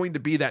always going to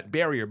be that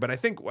barrier. But I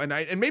think,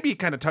 and maybe he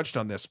kind of touched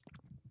on this,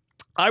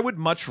 I would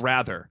much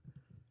rather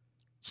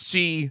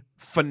see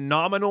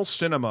phenomenal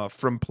cinema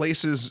from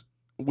places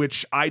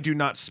which I do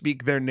not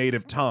speak their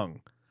native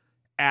tongue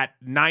at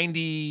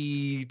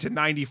 90 to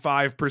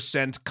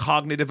 95%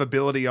 cognitive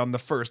ability on the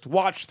first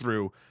watch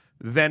through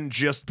than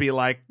just be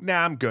like,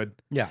 nah, I'm good.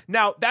 Yeah.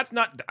 Now that's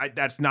not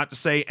to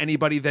say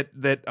anybody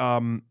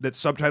that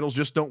subtitles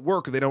just don't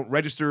work, or they don't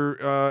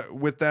register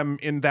with them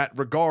in that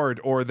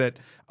regard, or that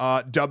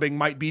dubbing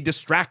might be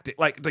distracting,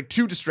 like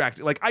too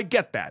distracting. Like I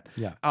get that.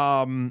 Yeah.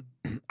 I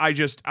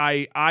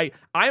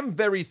am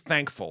very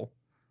thankful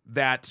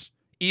that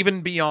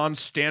even beyond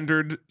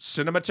standard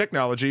cinema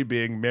technology,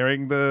 being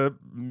marrying the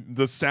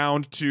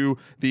sound to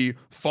the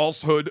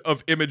falsehood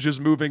of images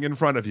moving in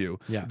front of you,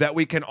 that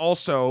we can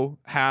also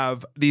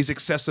have these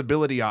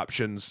accessibility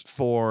options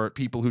for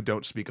people who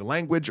don't speak a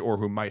language or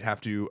who might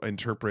have to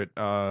interpret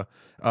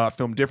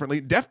film differently.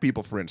 Deaf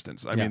people, for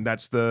instance. I mean,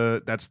 that's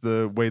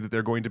the way that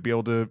they're going to be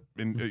able to,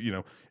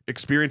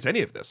 experience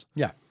any of this.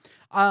 Yeah.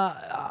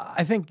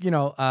 I think,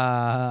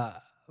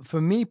 for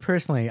me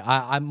personally,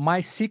 my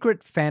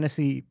secret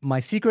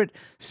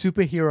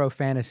superhero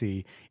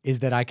fantasy is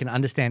that I can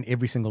understand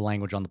every single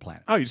language on the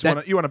planet. Oh,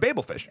 you want a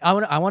Babelfish? I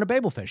want a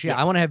Babelfish. Yeah,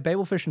 I want to have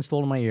Babelfish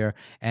installed in my ear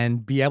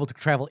and be able to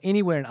travel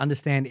anywhere and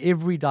understand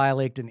every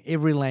dialect and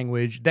every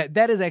language.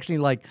 That is actually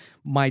like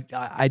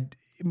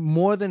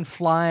more than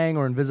flying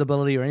or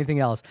invisibility or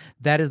anything else.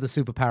 That is the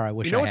superpower I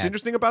wish I had. You know what's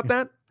interesting about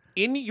that?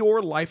 In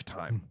your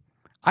lifetime,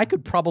 I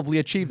could probably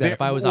achieve that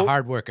if I was a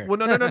hard worker. Well,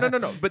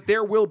 no. But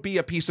there will be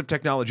a piece of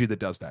technology that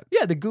does that.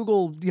 Yeah, the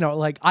Google,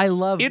 like I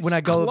love when I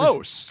go. It's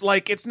close.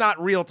 Like it's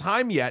not real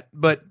time yet,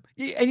 but.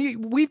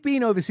 And we've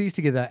been overseas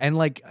together, and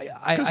like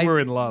because we're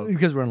in love.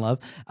 Because we're in love.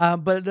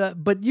 But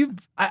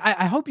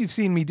I hope you've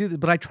seen me do this.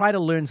 But I try to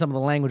learn some of the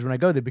language when I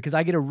go there because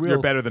I get a real.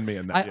 You're better than me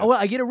in that. Well,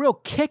 I get a real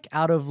kick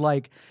out of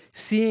like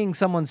seeing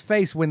someone's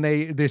face when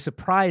they're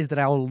surprised that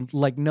I'll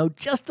like know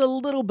just a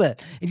little bit.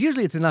 And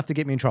usually it's enough to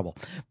get me in trouble.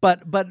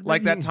 But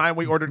like that time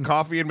we ordered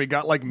coffee and we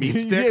got like meat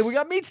sticks. Yeah, we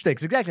got meat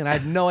sticks exactly, and I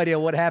had no idea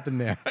what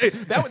happened there. Hey,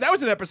 that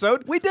was an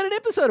episode. We did an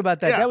episode about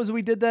that. Yeah.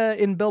 We did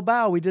in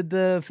Bilbao. We did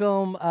the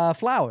film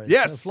Flowers.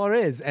 Yes,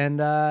 Flores,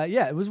 and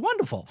it was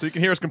wonderful. So you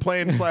can hear us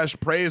complain /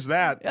 praise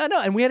that. Yeah, no,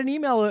 and we had an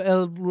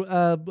email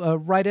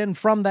right in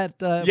from that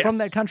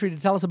country to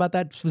tell us about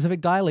that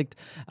specific dialect,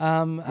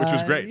 which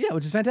was great. Yeah,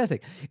 which is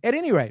fantastic. At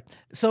any rate,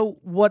 so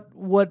what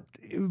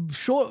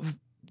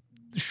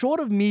short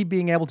of me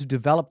being able to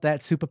develop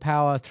that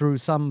superpower through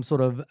some sort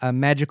of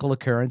magical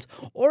occurrence,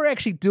 or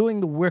actually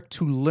doing the work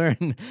to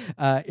learn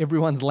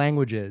everyone's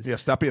languages. Yeah,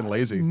 stop being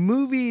lazy.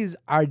 Movies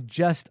are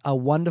just a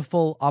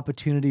wonderful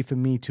opportunity for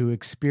me to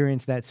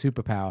experience that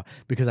superpower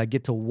because I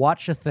get to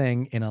watch a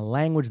thing in a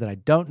language that I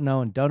don't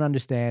know and don't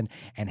understand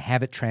and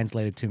have it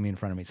translated to me in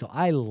front of me. So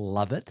I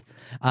love it.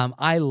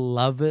 I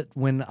love it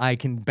when I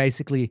can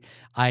basically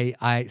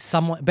I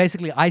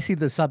see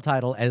the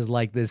subtitle as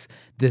like this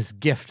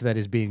gift that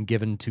is being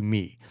given to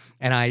me,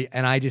 and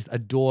I just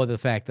adore the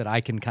fact that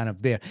I can kind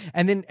of there.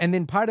 And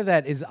then part of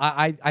that is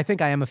I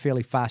think I am a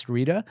fairly fast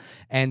reader,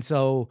 and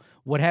so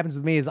what happens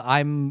with me is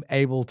I'm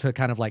able to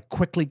kind of like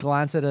quickly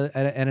glance at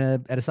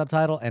a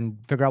subtitle and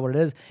figure out what it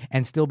is,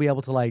 and still be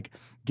able to like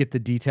get the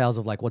details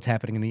of like what's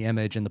happening in the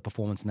image and the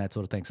performance and that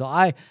sort of thing. So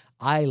I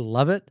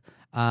love it.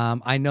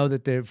 I know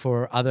that there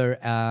for other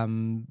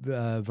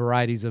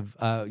varieties of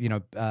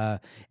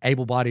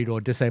able-bodied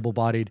or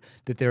disable-bodied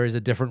that there is a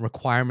different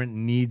requirement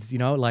and needs,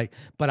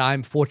 but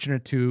I'm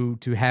fortunate to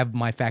have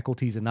my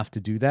faculties enough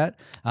to do that.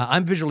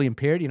 I'm visually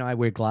impaired, I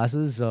wear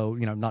glasses, so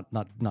not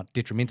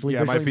detrimentally.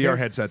 Yeah, my VR impaired.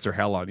 headsets are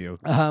hell on you.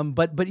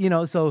 But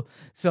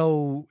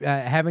so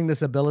having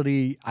this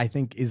ability, I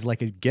think, is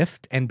like a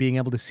gift, and being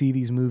able to see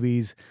these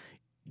movies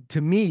to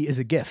me is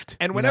a gift.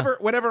 And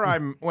whenever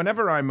I'm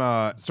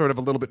sort of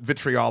a little bit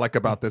vitriolic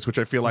about this, which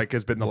I feel like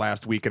has been the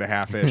last week and a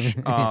half ish,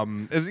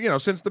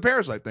 since the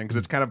Parasite thing, because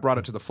it's kind of brought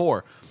it to the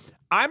fore.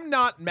 I'm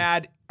not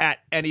mad at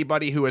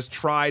anybody who has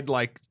tried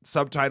like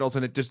subtitles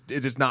and it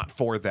is not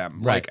for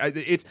them. Right.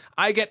 Like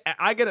I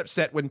get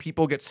upset when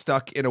people get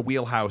stuck in a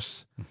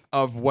wheelhouse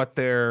of what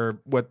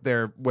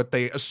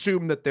they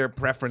assume that their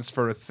preference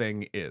for a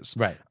thing is.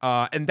 Right.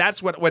 And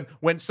that's what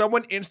when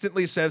someone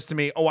instantly says to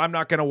me, "Oh, I'm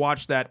not going to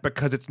watch that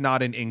because it's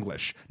not in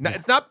English." Now,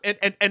 it's not,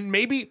 and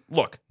maybe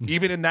look,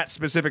 even in that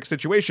specific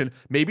situation,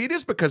 maybe it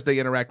is because they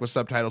interact with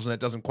subtitles and it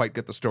doesn't quite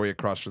get the story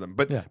across for them.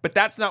 But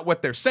that's not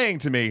what they're saying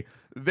to me.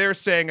 They're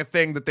saying a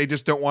thing that they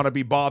just don't want to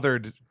be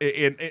bothered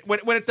in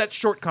when it's that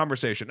short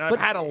conversation. And I've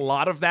had a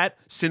lot of that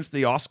since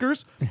the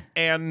Oscars,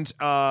 and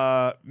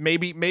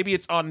maybe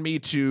it's on me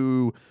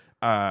to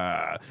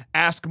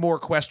ask more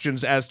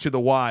questions as to the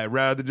why,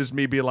 rather than just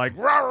me be like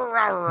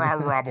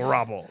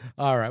robble.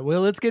 All right,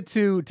 well, let's get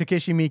to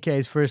Takeshi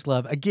Miike's First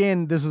Love.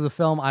 Again, this was a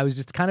film I was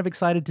just kind of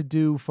excited to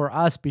do for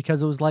us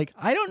because it was like,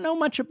 I don't know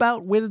much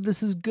about whether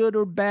this is good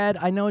or bad.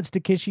 I know it's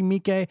Takeshi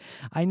Miike.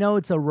 I know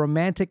it's a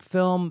romantic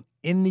film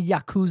in the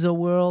Yakuza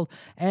world,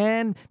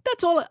 and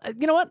that's all.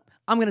 You know what?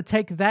 I'm going to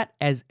take that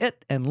as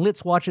it, and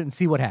let's watch it and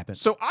see what happens.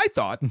 So I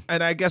thought,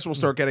 and I guess we'll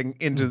start getting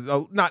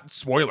into not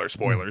spoilers,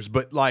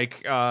 but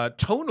like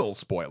tonal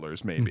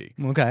spoilers, maybe.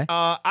 Okay.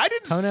 I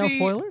didn't Toenail see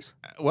spoilers?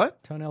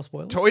 What? Toenail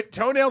spoilers?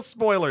 Toenail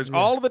spoilers. Yeah.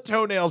 All of the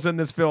toenails in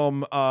this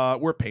film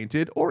were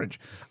painted orange.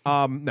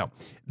 No,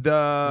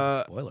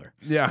 spoiler.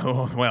 Yeah.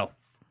 Well,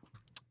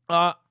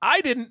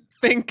 I didn't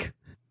think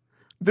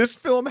this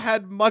film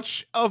had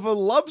much of a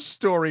love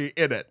story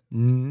in it.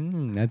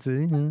 That's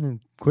a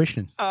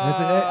question.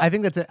 I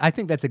think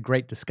that's a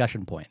great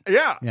discussion point.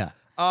 Yeah. Yeah.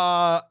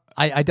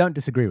 I don't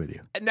disagree with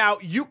you. Now,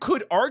 you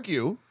could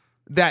argue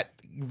that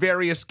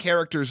various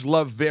characters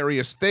love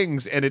various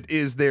things, and it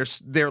is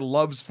their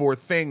loves for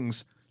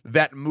things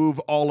that move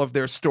all of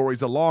their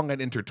stories along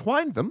and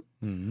intertwine them.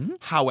 Mm-hmm.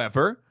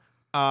 However,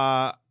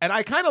 and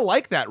I kind of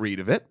like that read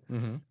of it,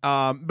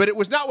 but it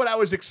was not what I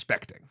was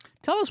expecting.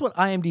 Tell us what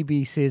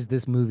IMDb says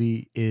this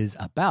movie is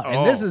about.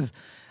 And this is,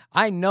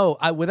 I know,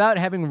 without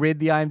having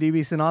read the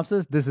IMDb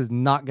synopsis, this is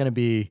not going to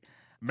be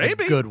a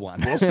good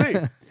one. We'll see.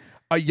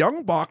 A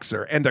young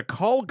boxer and a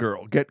call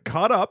girl get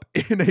caught up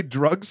in a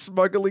drug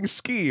smuggling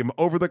scheme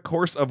over the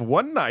course of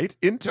one night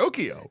in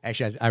Tokyo.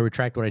 Actually, I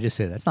retract what I just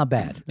said. That's not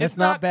bad. That's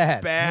not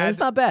bad. It's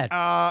not bad.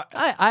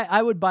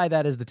 I would buy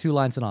that as the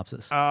 2-line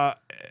synopsis. I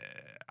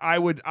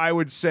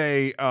would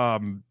say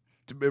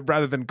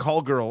rather than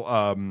call girl,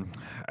 I don't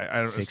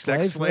know,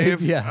 sex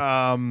slave.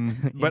 Yeah.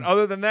 But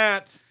other than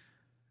that,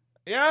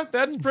 yeah,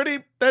 that's pretty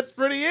it. That's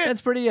pretty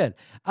it.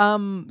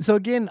 So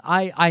again,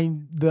 I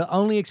the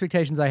only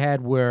expectations I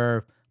had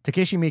were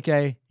Takeshi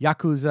Miike,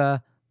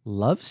 Yakuza,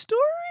 love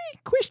story?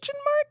 Question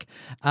mark.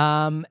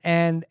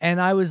 And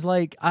I was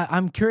like,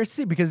 I'm curious to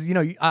see, because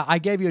I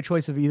gave you a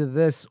choice of either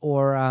this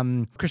or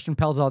Christian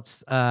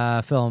Pelzot's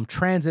film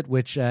Transit,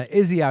 which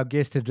Izzy, our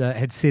guest,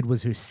 had said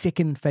was her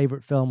second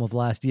favorite film of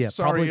last year.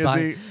 Sorry,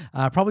 Izzy.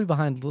 Probably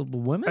behind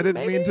Little Women. I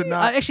didn't mean to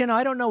not. Actually, no,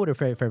 I don't know what her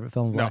favorite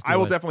film of last year. I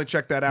will definitely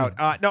check that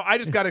out. No, I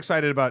just got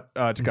excited about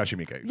Takashi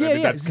Miike. Yeah,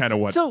 that's kind of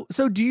what. So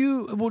do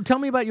you? Well, tell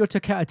me about your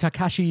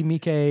Takashi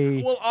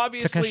Miike. Well,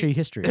 obviously, Takashi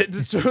history.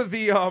 So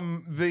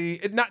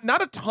the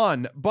not a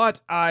ton,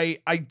 but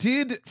I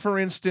did, for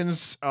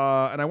instance,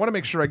 and I want to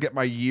make sure I get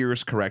my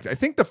years correct. I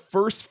think the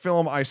first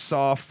film I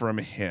saw from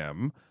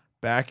him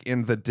back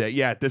in the day,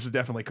 yeah, this is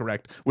definitely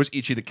correct, was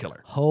Ichi the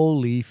Killer.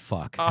 Holy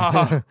fuck.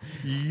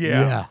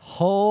 Yeah.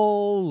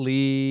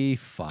 Holy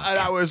fuck. And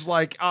I was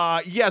like,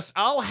 yes,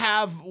 I'll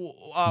have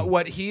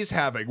what he's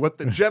having, what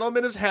the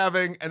gentleman is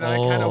having, and then I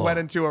kind of went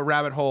into a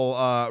rabbit hole.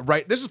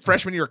 Right, this is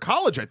freshman year of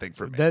college, I think,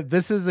 for me.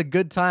 This is a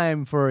good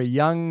time for a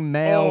young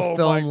male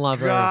film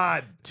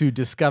lover to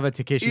discover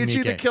Takeshi Miike.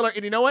 Ichi the Killer,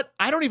 and you know what?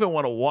 I don't even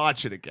want to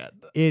watch it again.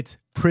 It's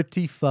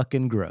pretty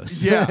fucking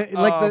gross. Yeah.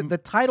 Like the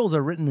titles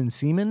are written in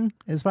semen,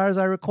 as far as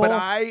I recall.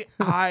 But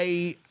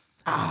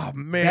oh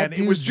man,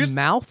 it was just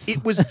mouth.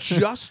 It was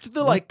just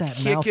the like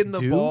kick in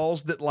the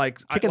balls that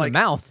like kick in the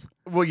mouth.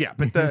 Well, yeah,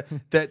 but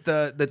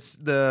that's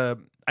the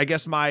I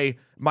guess my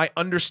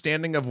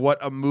understanding of what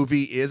a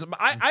movie is.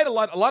 I had a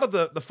lot of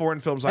the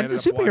foreign films I ended up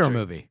watching. It's a superhero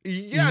movie.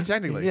 Yeah,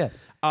 technically. Yeah.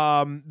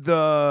 A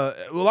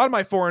lot of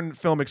my foreign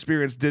film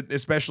experience did,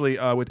 especially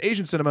with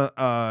Asian cinema,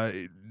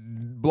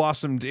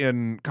 blossomed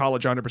in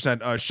college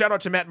 100%. Shout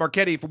out to Matt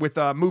Marchetti with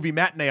Movie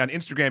Matinee on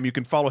Instagram. You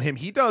can follow him.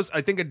 He does,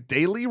 I think, a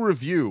daily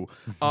review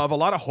of a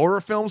lot of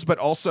horror films, but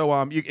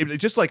also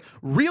just like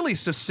really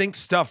succinct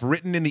stuff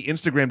written in the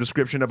Instagram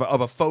description of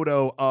a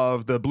photo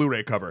of the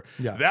Blu-ray cover.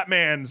 Yeah. That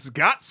man's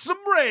got some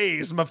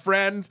rays, my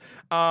friend.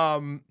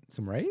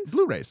 Some rays?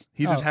 Blu-rays.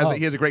 He just has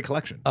he has a great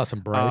collection. Oh,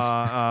 some brays.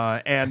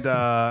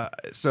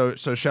 So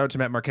shout out to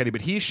Matt Marchetti,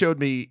 but he showed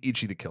me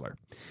Ichi the Killer.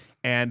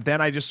 And then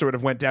I just sort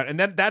of went down, and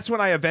then that's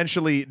when I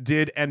eventually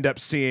did end up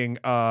seeing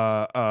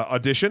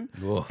Audition.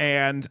 Ugh.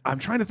 And I'm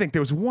trying to think,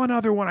 there was one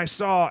other one I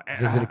saw.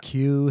 Visit a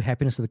Q,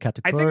 Happiness of the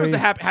Katakuris. I think it was the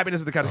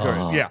Happiness of the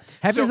Katakuris. Yeah,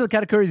 Happiness of the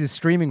Katakuris is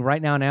streaming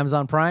right now on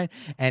Amazon Prime,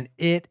 and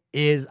it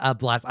is a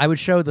blast. I would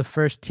show the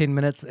first 10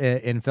 minutes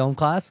in film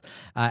class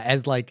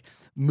as like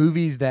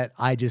movies that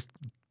I just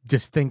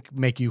just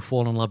make you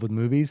fall in love with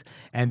movies,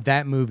 and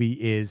that movie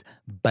is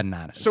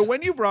bananas. So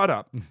when you brought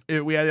up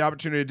we had the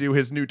opportunity to do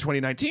his new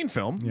 2019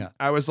 film,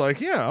 I was like,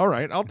 yeah, all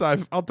right, I'll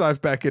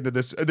dive back into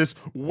this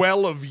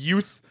well of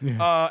youth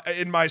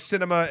in my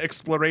cinema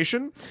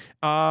exploration,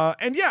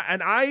 and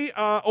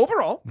I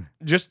overall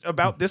just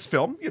about this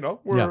film,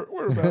 we're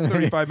about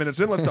 35 minutes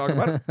in. Let's talk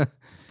about it.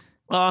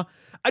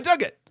 I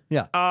dug it.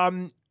 Yeah.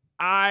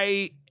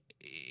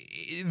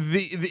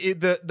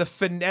 The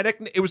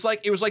phonetic, it was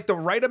like the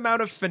right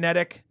amount of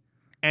phonetic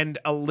and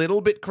a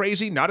little bit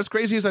crazy, not as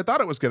crazy as I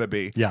thought it was going to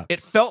be. Yeah.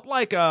 It felt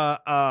like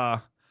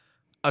so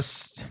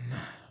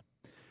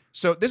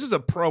this is a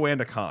pro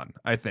and a con,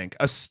 I think.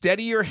 A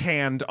steadier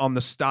hand on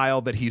the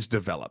style that he's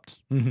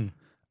developed.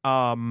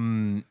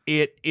 Mm-hmm.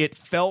 It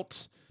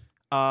felt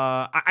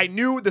I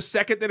knew the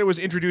second that it was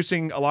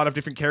introducing a lot of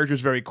different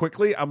characters very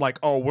quickly, I'm like,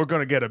 oh, we're going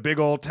to get a big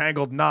old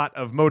tangled knot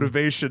of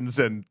motivations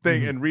and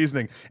and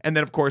reasoning. And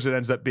then, of course, it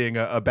ends up being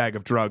a bag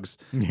of drugs,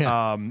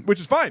 which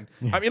is fine.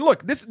 Yeah. I mean,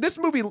 look, this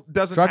movie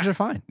doesn't... Drugs are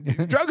fine.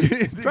 Drugs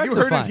you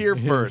heard it here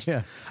first.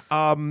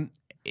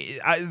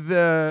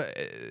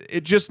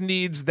 It just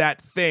needs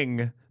that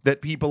thing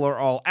that people are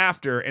all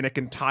after, and it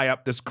can tie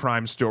up this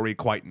crime story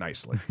quite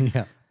nicely.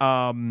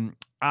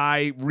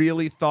 I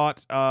really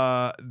thought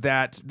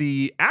that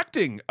the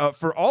acting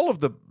for all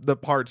of the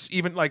parts,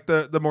 even like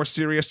the more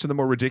serious to the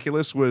more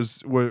ridiculous,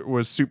 was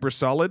super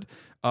solid.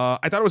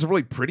 I thought it was a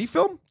really pretty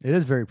film. It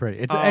is very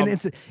pretty.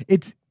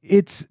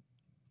 It's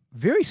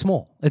very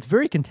small. It's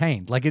very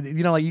contained. Like you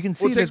can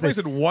see. Well, it takes place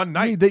in one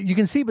night. You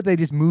can see, but they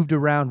just moved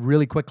around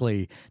really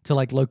quickly to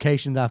like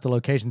locations after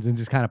locations and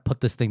just kind of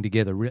put this thing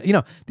together.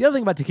 The other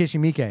thing about Takeshi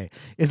Miike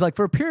is like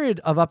for a period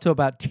of up to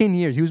about 10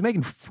 years, he was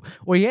making,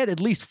 he had at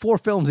least 4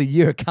 films a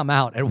year come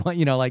out at one,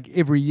 like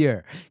every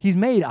year. He's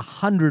made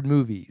 100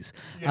 movies,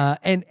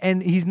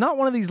 and he's not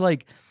one of these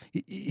like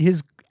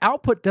his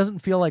output doesn't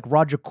feel like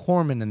Roger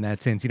Corman in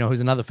that sense. Who's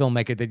another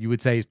filmmaker that you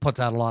would say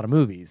puts out a lot of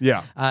movies.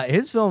 Yeah,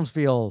 his films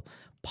feel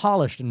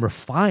polished and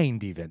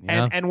refined even.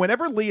 And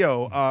whenever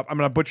Leo, I'm going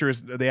to butcher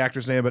the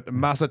actor's name, but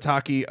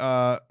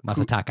Masataka,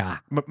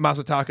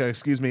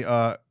 excuse me,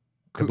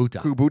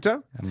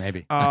 Kubuta?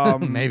 Maybe.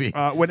 Maybe.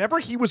 Whenever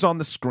he was on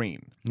the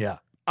screen,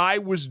 I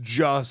was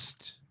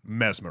just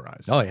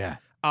mesmerized. Oh, yeah.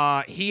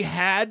 He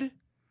had...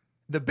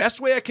 The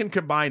best way I can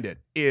combine it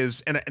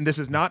is, and this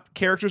is not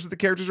characters that the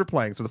characters are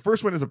playing. So the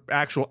first one is an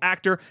actual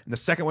actor, and the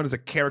second one is a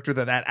character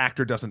that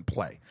actor doesn't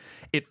play.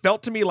 It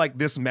felt to me like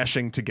this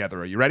meshing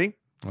together. Are you ready?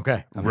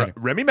 Okay.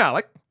 Rami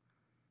Malek.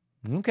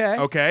 Okay.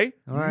 Okay.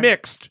 Right.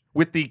 Mixed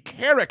with the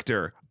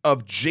character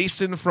of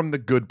Jason from The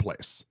Good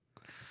Place.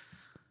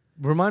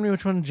 Remind me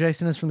which one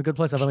Jason is from The Good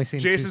Place. I've only seen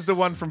Jason's the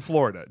one from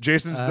Florida.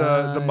 Jason's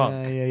the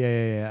monk.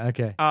 Yeah.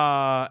 Okay.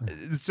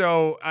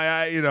 So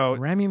I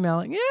Rami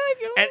Malek. Yeah.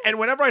 And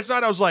whenever I saw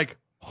it, I was like,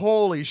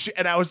 holy shit.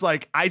 And I was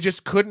like, I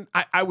just couldn't.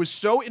 I was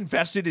so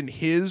invested in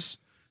his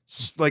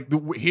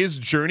his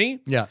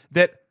journey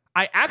that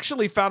I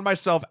actually found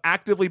myself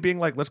actively being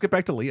like, let's get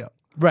back to Leo.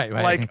 Right.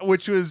 Like,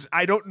 which was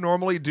I don't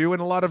normally do in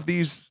a lot of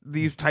these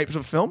types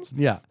of films.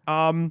 Yeah.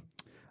 I'm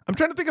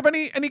trying to think of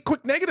any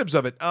quick negatives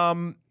of it.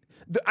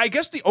 I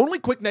guess the only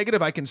quick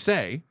negative I can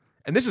say,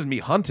 and this is me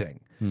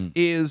hunting,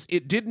 is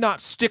it did not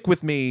stick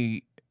with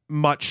me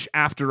much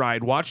after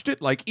I'd watched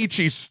it. Like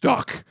Ichi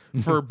stuck,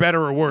 for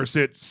better or worse,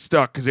 it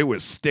stuck because it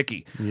was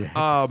sticky. Yeah, it's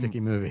a sticky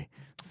movie.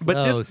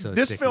 But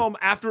this film,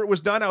 after it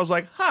was done, I was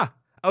like,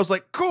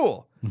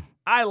 cool.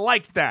 I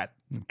liked that.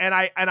 And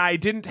I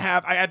didn't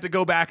have, I had to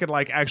go back and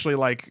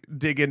actually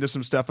dig into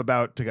some stuff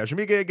about Takashi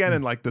Miike again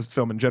and this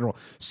film in general.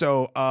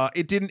 So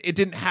it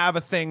didn't have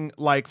a thing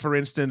like, for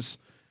instance,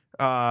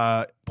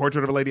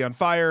 Portrait of a Lady on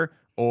Fire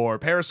or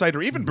Parasite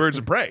or even Birds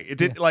of Prey. It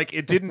didn't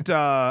it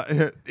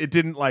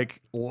didn't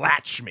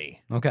latch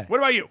me. Okay. What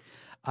about you?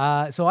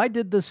 So I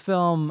did this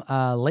film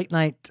late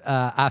night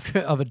after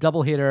of a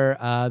double hitter.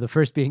 The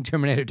first being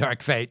Terminator: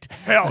 Dark Fate.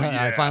 Hell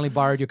yeah! I finally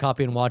borrowed your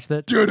copy and watched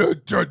it.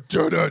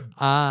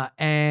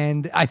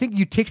 And I think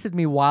you texted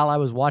me while I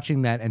was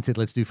watching that and said,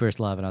 "Let's do First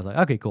Love," and I was like,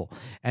 "Okay, cool."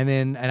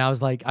 And I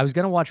was like, I was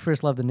gonna watch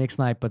First Love the next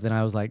night, but then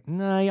I was like,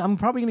 "Nah, I'm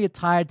probably gonna get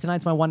tired.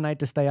 Tonight's my one night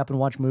to stay up and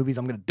watch movies.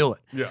 I'm gonna do it.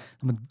 Yeah,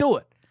 I'm gonna do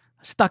it."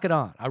 I stuck it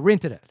on. I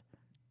rented it,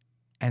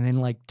 and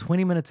then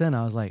 20 minutes in,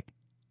 I was like,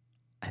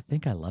 I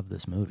think I love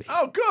this movie.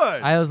 Oh,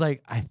 good. I was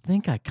like, I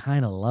think I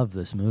kind of love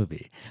this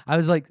movie. I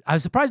was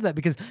surprised at that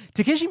because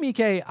Takeshi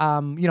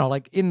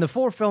Miike, in the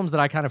 4 films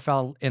that I kind of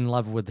fell in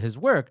love with his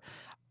work,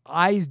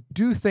 I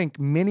do think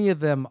many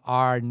of them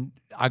are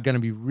going to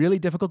be really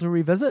difficult to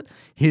revisit.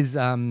 His,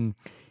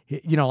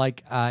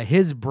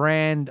 his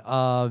brand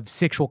of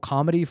sexual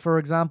comedy, for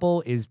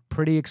example, is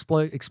pretty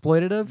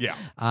exploitative. Yeah.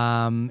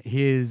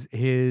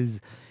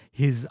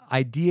 His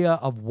idea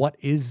of what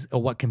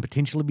can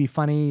potentially be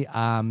funny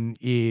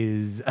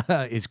is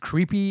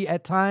creepy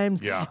at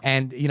times. Yeah.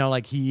 And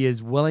he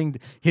is willing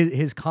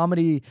his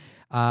comedy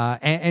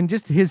and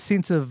just his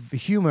sense of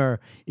humor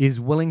is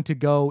willing to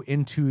go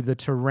into the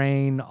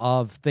terrain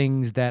of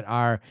things that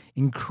are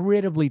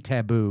incredibly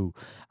taboo,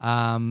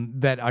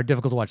 that are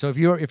difficult to watch. So if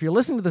you're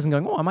listening to this and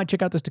going, oh, I might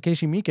check out this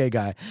Takeshi Miike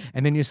guy,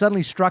 and then you're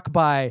suddenly struck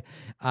by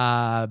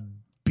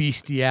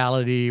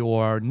bestiality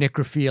or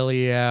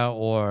necrophilia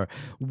or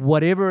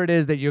whatever it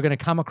is that you're going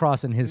to come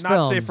across in his films.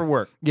 Not safe for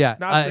work. Yeah.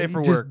 Not safe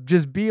for work.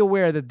 Just be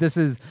aware that this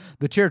is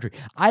the territory.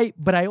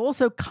 But I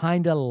also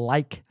kind of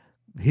like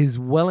his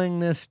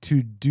willingness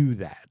to do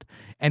that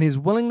and his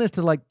willingness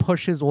to like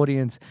push his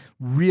audience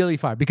really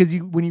far, because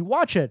when you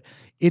watch it,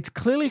 it's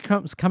clearly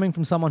coming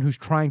from someone who's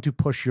trying to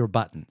push your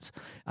buttons.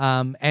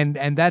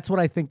 And that's what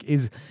I think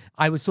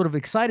I was sort of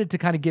excited to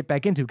kind of get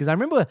back into, because I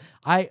remember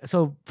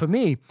so for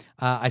me,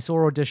 I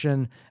saw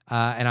Audition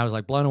and I was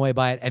like blown away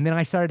by it. And then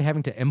I started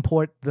having to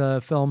import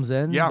the films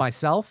in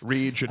myself.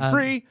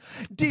 Region-free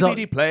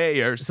DVD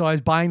players. So I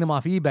was buying them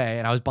off eBay,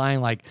 and I was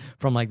buying like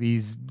from like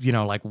these,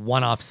 like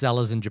one-off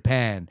sellers in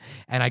Japan.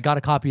 And I got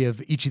a copy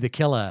of Ichi the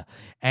Killer,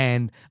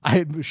 and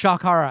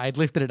shock horror, I'd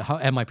lifted it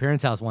at my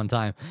parents' house one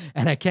time,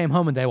 and I came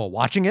home and they were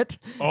watching it.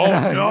 Oh,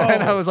 no.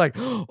 And I was like,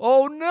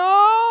 oh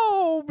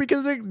no,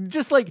 because they're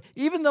just like,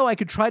 even though I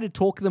could try to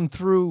talk them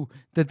through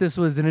that this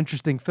was an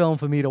interesting film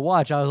for me to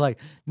watch, I was like,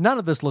 none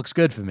of this looks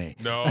good for me.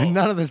 No. And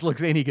none of this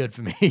looks any good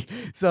for me.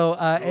 So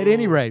at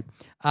any rate,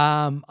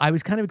 I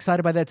was kind of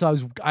excited by that. So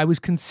I was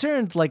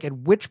concerned, like, at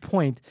which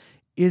point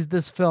is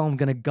this film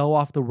going to go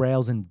off the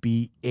rails and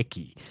be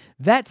icky?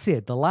 That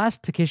said, the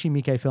last Takeshi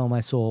Miike film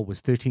I saw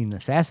was 13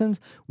 Assassins,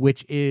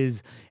 which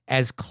is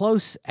as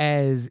close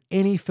as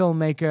any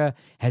filmmaker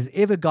has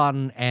ever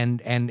gotten,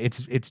 and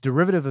it's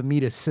derivative of me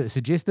to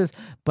suggest this,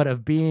 but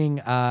of being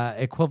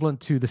equivalent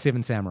to The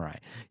Seven Samurai.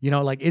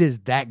 Like, it is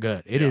that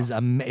good. It's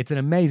an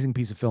amazing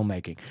piece of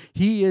filmmaking.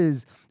 He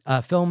is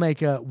a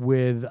filmmaker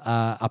with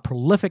a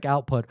prolific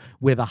output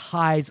where the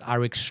highs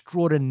are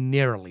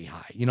extraordinarily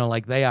high.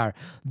 Like, they are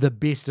the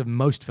best of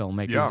most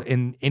filmmakers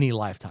in any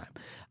lifetime.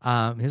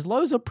 His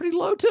lows are pretty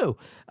low too.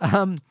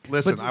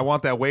 Listen, I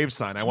want that wave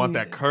sign. I want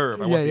that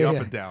curve. I want the up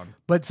and down.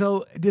 But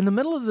so in the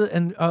middle of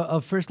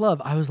of First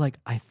Love, I was like,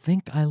 I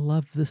think I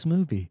love this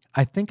movie.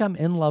 I think I'm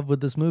in love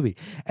with this movie.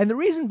 And the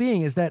reason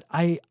being is that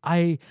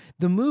the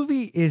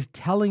movie is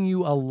telling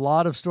you a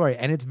lot of story,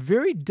 and it's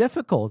very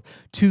difficult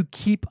to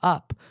keep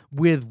up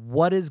with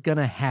what is going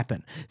to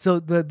happen. So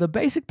the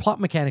basic plot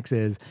mechanics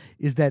is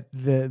that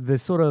the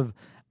sort of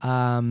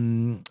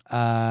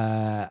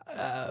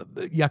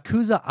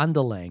Yakuza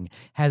underling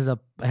has a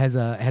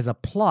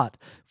plot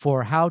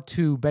for how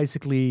to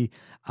basically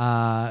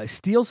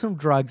steal some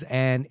drugs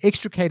and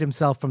extricate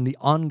himself from the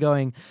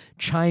ongoing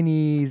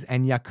Chinese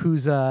and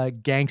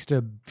Yakuza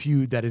gangster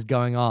feud that is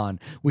going on,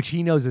 which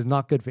he knows is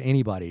not good for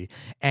anybody.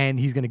 And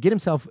he's going to get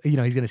himself, he's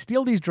going to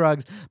steal these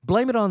drugs,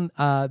 blame it on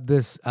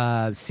this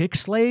sex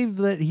slave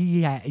that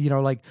he,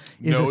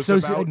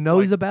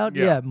 knows about.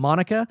 Yeah,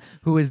 Monica,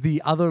 who is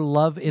the other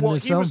love in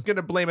this film. He was going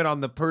to blame it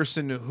on the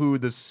person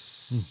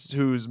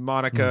whose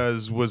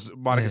Monica's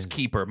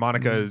keeper.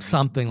 Monica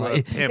something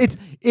like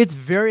it's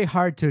very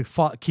hard to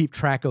keep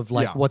track of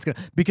what's going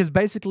to, because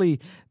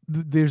basically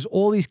there's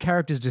all these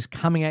characters just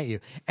coming at you,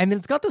 and then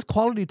it's got this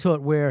quality to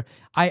it where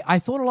I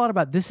thought a lot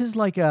about, this is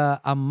like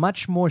a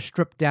much more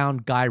stripped down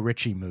Guy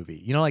Ritchie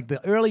movie, like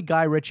the early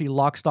Guy Ritchie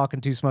Lock, Stock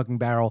and Two Smoking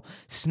Barrel,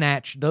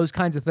 Snatch, those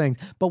kinds of things,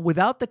 but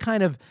without the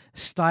kind of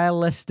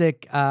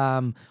stylistic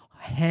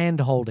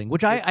hand-holding,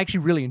 which I actually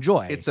really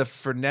enjoy. It's a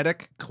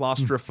frenetic,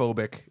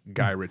 claustrophobic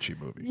Guy Ritchie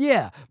movie.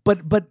 Yeah, but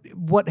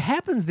what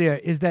happens there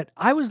is that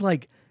I was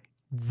like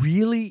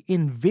really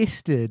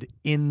invested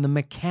in the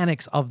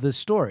mechanics of this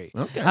story.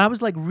 Okay. And I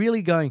was like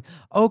really going,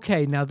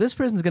 okay, now this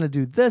person's going to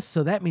do this,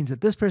 so that means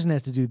that this person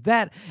has to do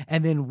that,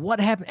 and then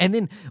what happened? And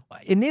then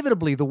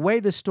inevitably, the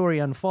way this story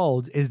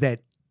unfolds is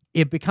that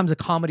it becomes a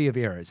comedy of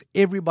errors.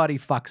 Everybody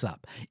fucks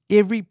up.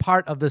 Every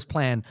part of this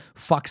plan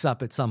fucks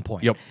up at some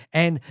point. Yep.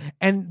 And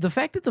the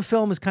fact that the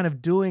film is kind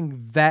of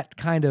doing that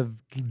kind of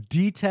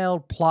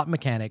detailed plot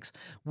mechanics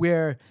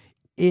where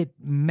it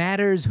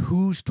matters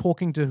who's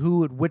talking to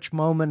who at which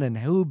moment and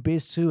who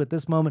bests who at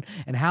this moment,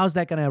 and how's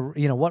that going to,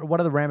 what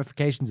are the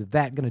ramifications of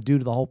that going to do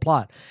to the whole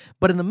plot?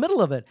 But in the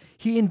middle of it,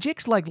 he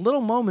injects like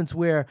little moments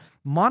where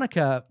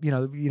Monica,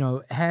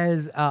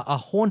 has a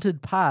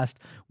haunted past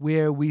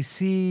where we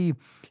see,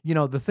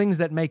 the things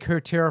that make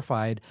her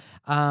terrified,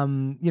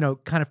 kind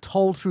of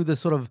told through this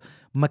sort of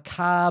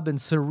macabre and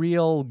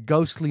surreal,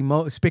 ghostly,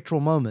 spectral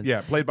moments.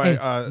 Yeah, played by,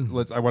 I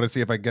want to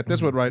see if I get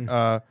this one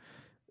right.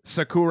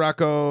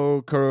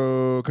 Sakurako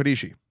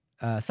Konishi.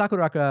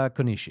 Sakurako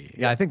Konishi.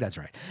 Yeah, I think that's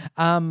right.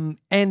 And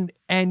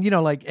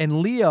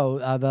Leo,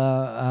 the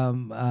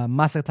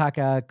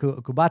Masataka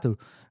Kubatu.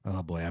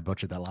 Oh boy, I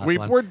butchered that last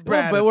one. We're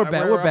bad. We're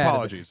bad.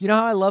 Apologies. You know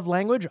how I love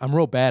language? I'm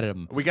real bad at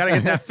them. We got to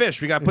get that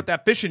fish. We got to put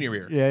that fish in your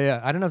ear.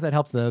 Yeah. I don't know if that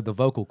helps the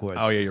vocal cords.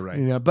 Oh yeah, you're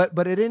right.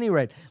 But at any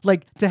rate,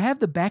 like to have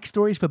the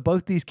backstories for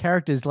both these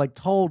characters like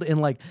told in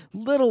like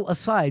little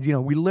asides.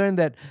 We learned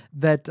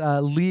that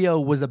Leo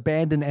was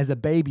abandoned as a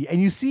baby,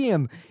 and you see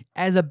him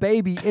as a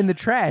baby in the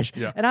trash.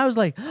 Yeah. And I was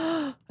like,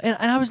 And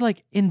I was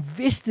like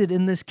invested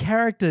in this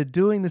character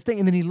doing this thing,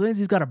 and then he learns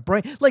he's got a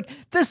brain. Like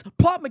this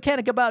plot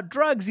mechanic about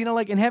drugs,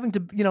 like, and having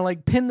to,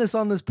 like, pin this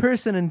on this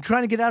person and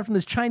trying to get out from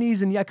this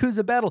Chinese and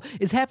Yakuza battle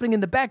is happening in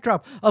the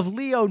backdrop of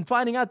Leo and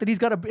finding out that he's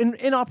got an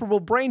inoperable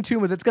brain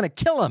tumor that's going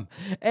to kill him,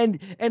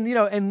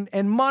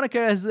 and Monica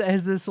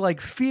has this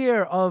like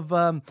fear of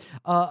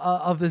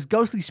this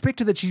ghostly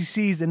specter that she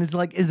sees and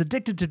is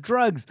addicted to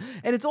drugs,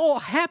 and it's all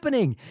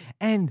happening.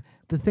 And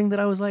the thing that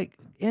I was like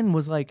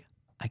was like,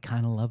 I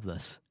kind of love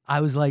this. I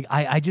was like,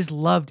 I just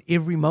loved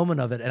every moment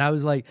of it. And I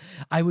was like,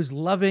 I was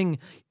loving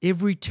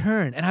every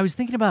turn. And I was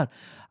thinking about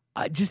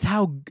just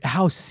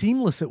how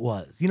seamless it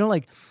was,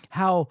 like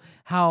how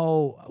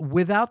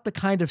without the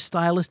kind of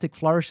stylistic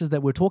flourishes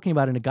that we're talking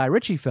about in a Guy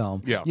Ritchie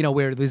film,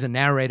 where there's a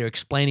narrator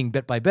explaining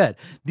bit by bit.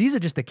 These are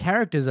just the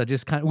characters are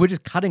just we're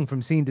just cutting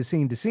from scene to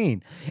scene to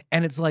scene.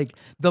 And it's like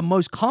the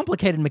most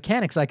complicated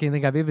mechanics I can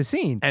think I've ever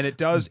seen. And it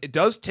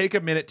does take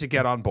a minute to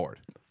get on board.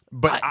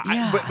 But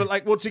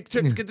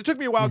it took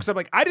me a while because I'm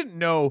like, I didn't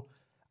know.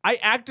 I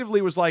actively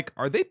was like,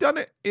 are they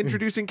done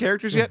introducing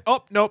characters yet?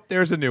 Oh, nope,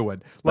 there's a new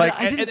one. Like,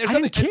 I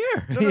didn't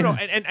care. No.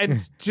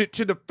 And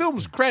to the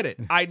film's credit,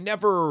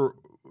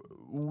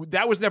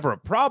 that was never a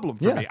problem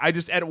for me. I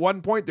just, at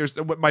one point,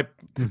 my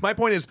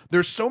point is,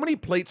 there's so many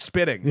plates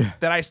spinning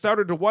that I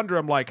started to wonder,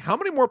 I'm like, how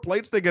many more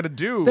plates they gonna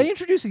do? They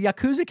introduce a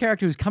Yakuza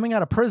character who's coming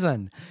out of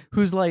prison,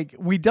 who's like,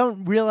 we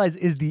don't realize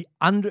is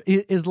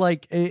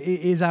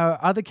our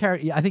other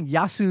character, I think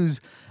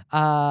Yasu's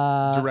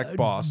direct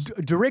boss,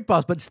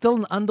 but still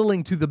an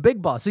underling to the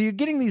big boss. So you're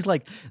getting these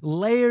like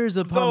layers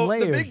upon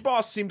layers. The big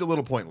boss seemed a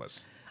little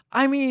pointless.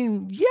 I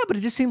mean, yeah, but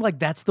it just seemed like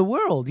that's the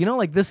world,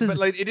 like this is. But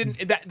like it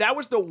didn't. That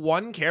was the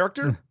one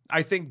character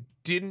I think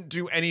didn't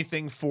do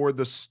anything for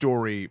the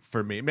story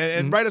for me.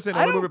 And write us in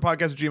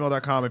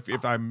horrormoviepodcast@gmail.com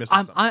if I'm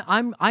missing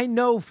something. I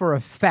know for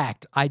a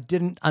fact I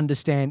didn't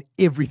understand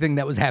everything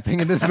that was happening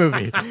in this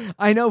movie.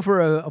 I know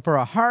for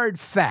a hard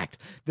fact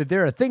that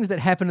there are things that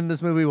happen in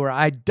this movie where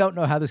I don't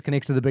know how this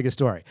connects to the bigger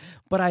story.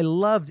 But I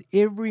loved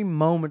every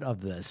moment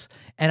of this,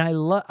 and I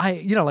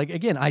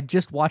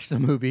just watched the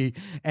movie,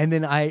 and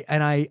then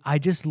I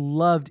just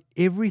loved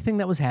everything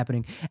that was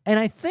happening. And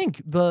I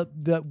think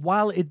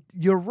while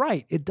you're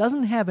right, it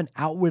doesn't have an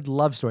outward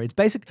love story. Its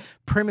basic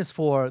premise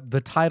for the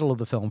title of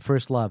the film,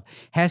 First Love,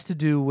 has to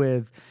do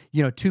with,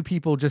 two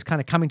people just kind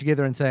of coming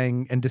together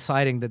and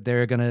deciding that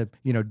they're going to,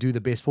 do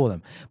the best for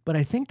them. But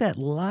I think that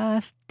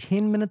last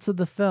 10 minutes of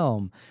the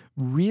film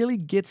really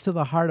gets to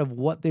the heart of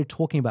what they're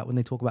talking about when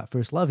they talk about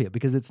first love here,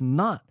 because it's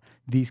not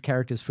these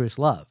characters' first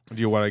love.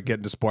 Do you want to get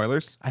into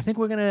spoilers? I think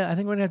we're gonna have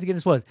to get into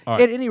spoilers.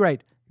 Right. At any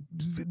rate,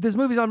 this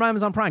movie's on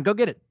Amazon Prime. Go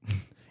get it.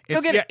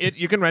 You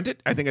can rent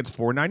it. I think it's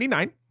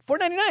 $4.99.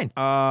 $4.99.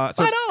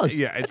 $5.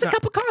 Yeah, it's a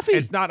cup of coffee.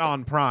 It's not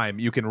on Prime.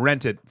 You can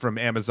rent it from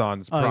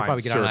Amazon's Prime you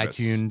probably get service.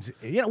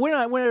 it on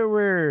iTunes.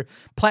 We're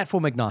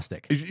platform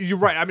agnostic. You're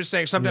right. I'm just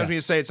saying. Sometimes when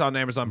you say it's on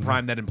Amazon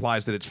Prime, that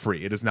implies that it's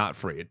free. It is not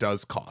free. It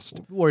does cost.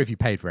 Or if you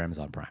paid for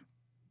Amazon Prime.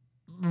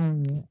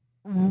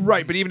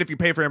 Right, but even if you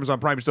pay for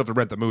Amazon Prime, you still have to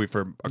rent the movie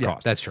for a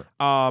cost. That's true.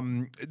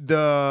 Because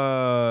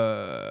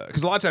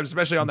a lot of times,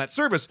 especially on that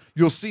service,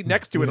 you'll see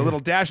next to it a little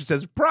dash that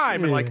says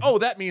Prime, and like, oh,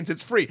 that means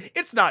it's free.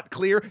 It's not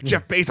clear.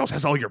 Jeff Bezos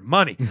has all your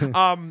money.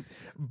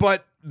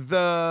 But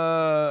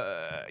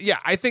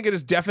I think it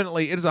is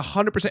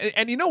 100%.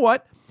 And you know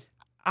what?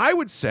 I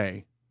would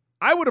say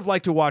I would have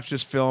liked to watch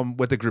this film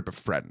with a group of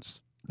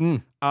friends.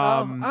 You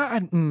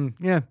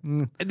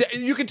can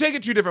take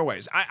it two different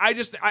ways.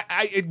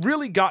 It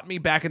really got me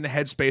back in the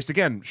headspace.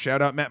 Again,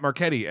 shout out Matt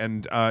Marchetti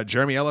and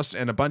Jeremy Ellis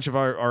and a bunch of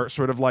our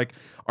sort of like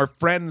our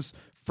friends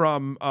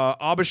from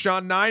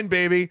Aubuchon 9,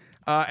 baby,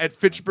 at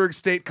Fitchburg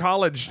State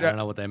College. I don't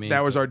know what that means.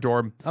 That was our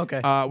dorm. Okay.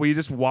 We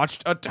just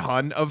watched a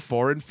ton of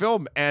foreign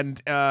film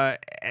and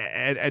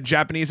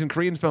Japanese and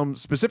Korean film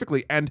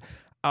specifically, and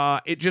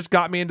it just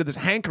got me into this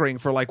hankering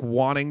for like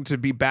wanting to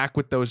be back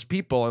with those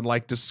people and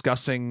like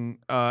discussing,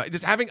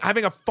 just having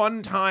a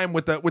fun time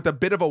with a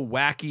bit of a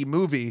wacky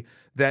movie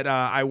that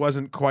I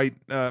wasn't quite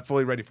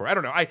fully ready for. I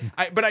don't know.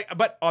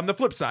 But on the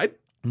flip side,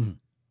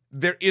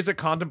 there is a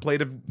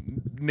contemplative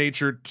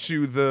nature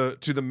to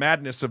the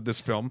madness of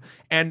this film,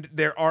 and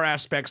there are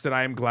aspects that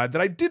I am glad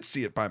that I did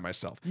see it by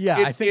myself. Yeah,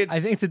 I think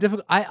it's a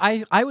difficult.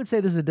 I would say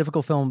this is a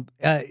difficult film.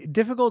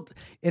 Difficult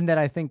in that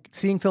I think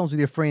seeing films with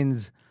your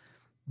friends,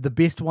 the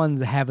best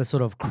ones have a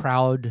sort of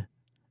crowd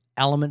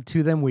element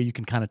to them where you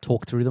can kind of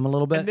talk through them a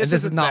little bit. And this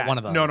is not one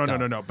of those.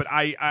 No. But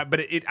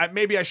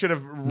maybe I should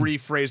have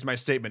rephrased my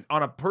statement.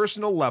 On a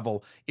personal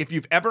level, if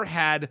you've ever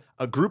had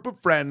a group of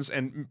friends,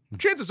 and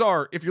chances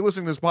are, if you're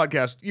listening to this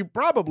podcast, you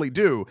probably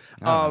do.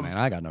 Man,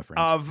 I got no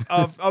friends.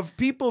 Of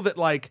people that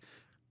like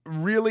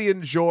really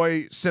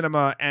enjoy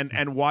cinema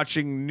and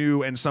watching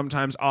new and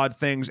sometimes odd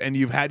things, and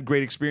you've had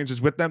great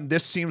experiences with them,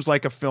 this seems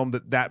like a film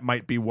that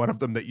might be one of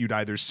them that you'd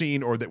either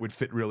seen or that would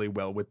fit really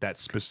well with that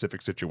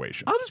specific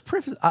situation. I'll just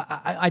preface.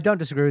 I don't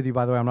disagree with you,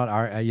 by the way. I'm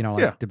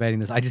not, debating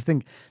this. I just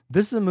think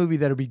this is a movie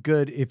that would be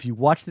good if you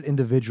watched it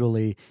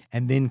individually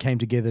and then came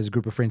together as a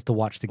group of friends to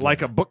watch together.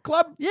 Like a book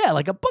club? Yeah,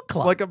 like a book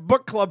club. Like a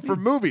book club for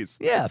movies.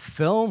 Yeah,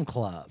 film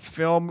club.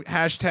 Film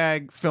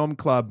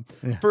club.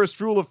 Yeah. First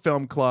rule of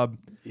film club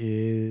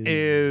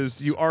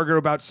is you argue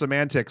about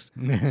semantics.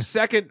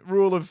 Second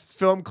rule of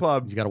film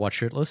club, you got to watch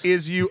shirtless.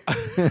 Is you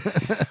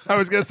I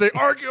was gonna say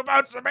argue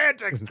about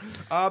semantics,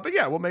 but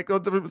yeah, we'll make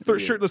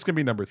shirtless can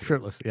be number 3.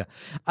 Shirtless, yeah.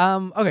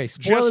 Okay,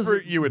 spoilers. Just for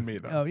you and me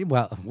though. Oh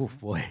well,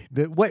 boy.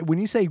 Wait, when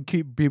you say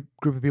group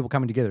of people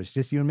coming together, it's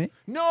just you and me?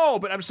 No,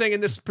 but I'm saying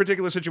in this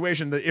particular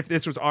situation that if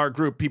this was our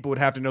group, people would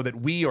have to know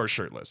that we are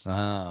shirtless.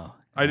 Oh.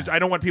 I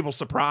don't want people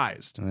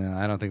surprised. Yeah,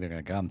 I don't think they're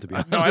going to come, to be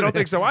honest. No, I don't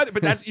think so either.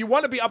 But you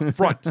want to be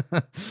upfront.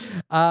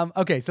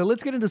 Okay, so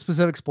let's get into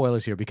specific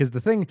spoilers here, because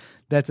the thing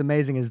that's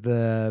amazing is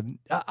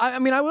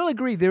I will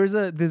agree. There's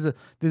a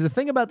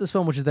thing about this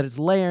film, which is that it's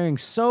layering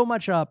so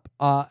much up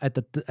at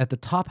the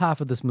top half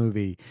of this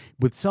movie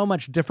with so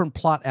much different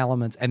plot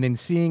elements, and then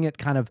seeing it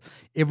kind of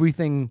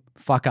everything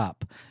fuck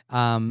up.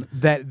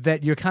 That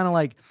you're kind of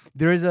like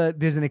there's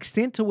an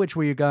extent to which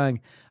where you're going,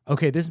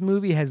 okay, this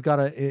movie has got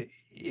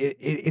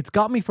it's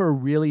got me for a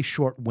really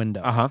short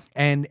window.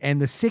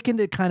 And the second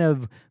it kind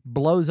of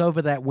blows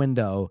over that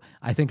window,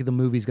 I think the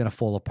movie's going to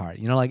fall apart.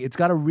 It's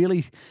got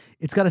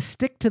to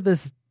stick to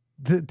this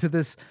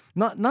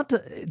not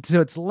to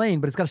its lane,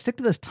 but it's got to stick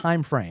to this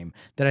time frame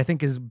that I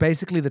think is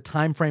basically the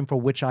time frame for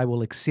which I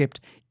will accept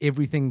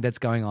everything that's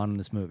going on in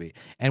this movie.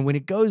 And when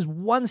it goes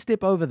one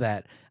step over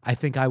that, I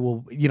think I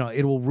will,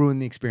 it will ruin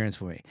the experience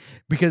for me.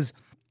 Because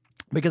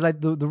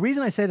the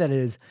reason I say that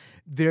is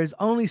there's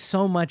only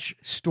so much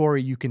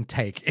story you can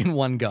take in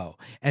one go.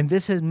 And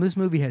this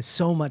movie has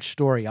so much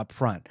story up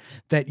front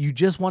that you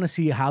just want to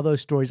see how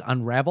those stories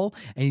unravel,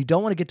 and you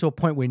don't want to get to a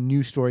point where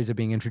new stories are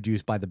being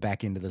introduced by the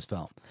back end of this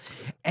film.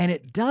 And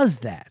it does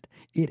that.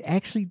 It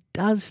actually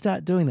does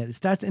start doing that. It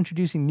starts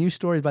introducing new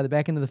stories by the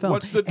back end of the film.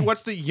 What's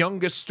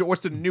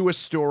the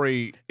newest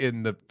story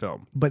in the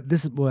film? But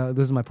this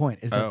is my point,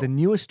 is that the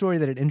newest story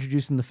that it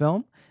introduced in the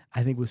film,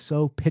 I think was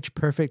so pitch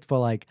perfect for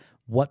like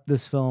what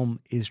this film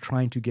is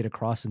trying to get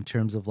across in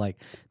terms of like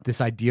this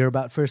idea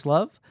about first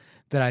love,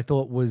 that I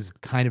thought was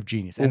kind of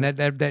genius. And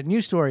that new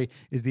story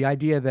is the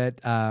idea that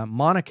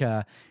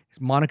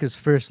Monica's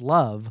first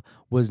love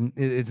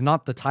it's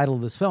not the title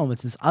of this film.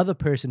 It's this other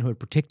person who had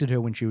protected her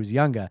when she was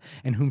younger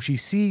and whom she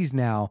sees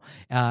now,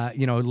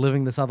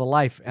 living this other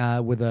life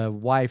with a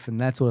wife and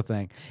that sort of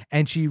thing.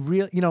 And she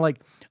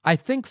I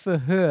think for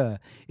her,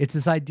 it's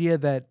this idea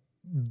that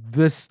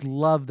this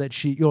love that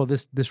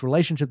this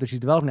relationship that she's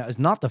developing now is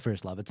not the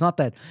first love. It's not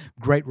that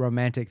great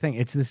romantic thing.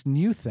 It's this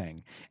new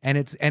thing, and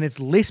it's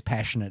less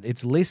passionate.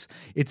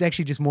 It's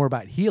actually just more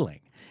about healing,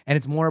 and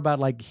it's more about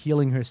like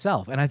healing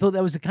herself. And I thought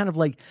that was kind of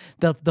like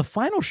the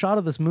final shot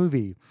of this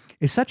movie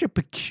is such a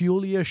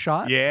peculiar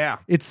shot. Yeah,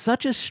 it's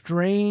such a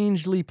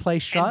strangely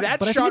placed shot,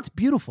 but I think it's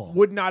beautiful.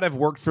 Would not have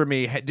worked for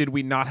me did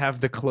we not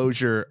have the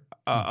closure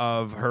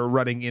of her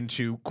running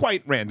into,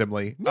 quite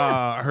randomly,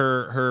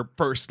 her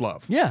first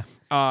love. Yeah.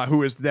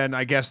 Who is then,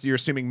 I guess you're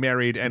assuming,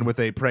 married and with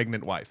a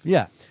pregnant wife.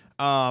 Yeah.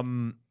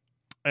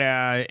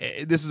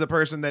 This is a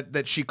person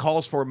that she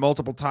calls for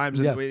multiple times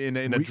in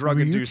a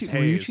drug-induced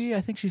haze. Ryuichi,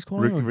 I think she's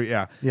calling her.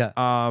 Yeah.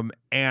 Yeah.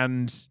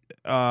 And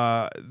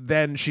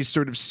then she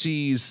sort of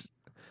sees...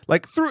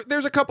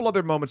 there's a couple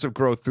other moments of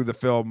growth through the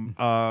film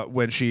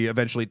when she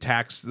eventually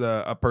attacks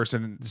a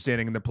person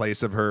standing in the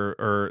place of her,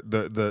 or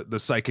the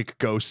psychic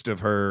ghost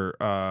of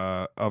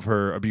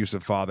her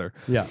abusive father.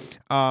 Yeah.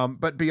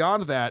 But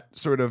beyond that,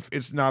 sort of,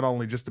 it's not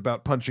only just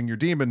about punching your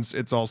demons;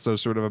 it's also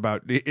sort of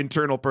about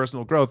internal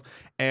personal growth.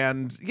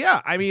 And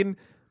yeah, I mean,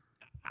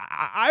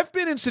 I've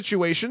been in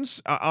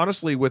situations,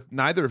 honestly, with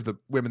neither of the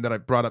women that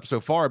I've brought up so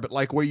far, but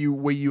like where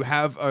you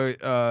have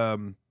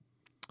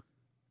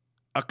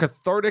a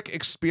cathartic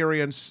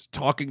experience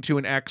talking to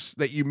an ex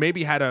that you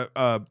maybe had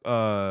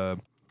a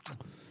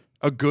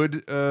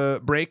good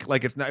break,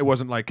 like it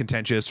wasn't like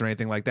contentious or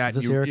anything like that.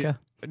 Is this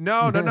Erica?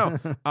 No. The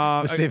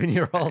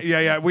 7-year-old.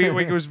 Yeah.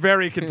 It was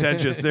very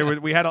contentious.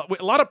 We had a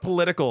lot of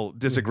political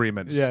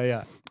disagreements.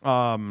 Yeah.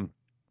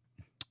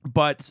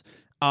 But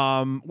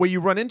where you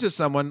run into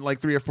someone like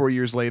 3 or 4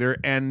 years later,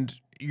 and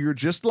you're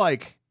just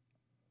like,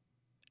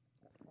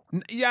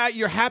 yeah,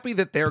 you're happy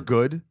that they're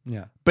good.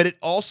 Yeah. But it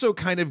also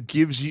kind of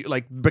gives you,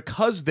 like,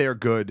 because they're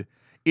good,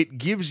 it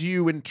gives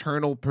you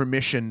internal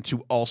permission to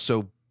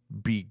also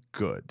be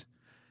good.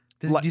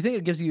 Do you think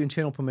it gives you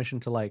internal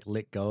permission to like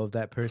let go of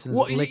that person?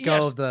 Well, let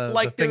go of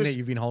the thing that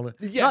you've been holding.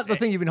 Yes, not the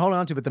thing you've been holding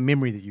on to, but the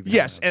memory that you've been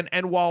Yes,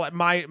 and while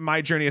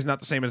my journey is not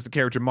the same as the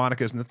character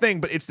Monica's in the thing,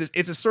 but it's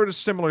a sort of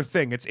similar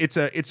thing. It's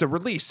a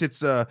release.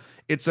 It's a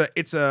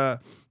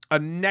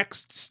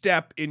next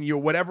step in your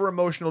whatever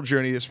emotional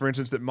journey is, for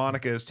instance, that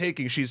Monica is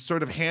taking. She's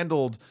sort of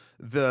handled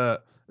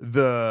the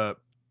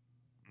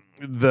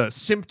the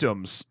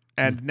symptoms.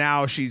 And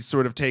now she's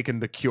sort of taken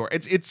the cure.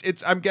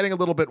 It's. I'm getting a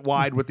little bit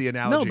wide with the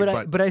analogy.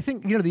 No, but I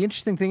think the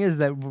interesting thing is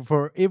that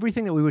for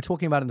everything that we were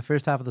talking about in the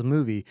first half of the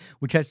movie,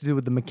 which has to do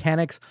with the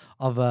mechanics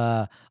of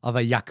a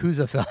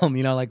Yakuza film,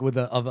 like with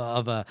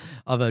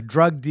a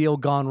drug deal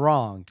gone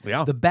wrong.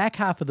 Yeah. The back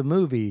half of the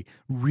movie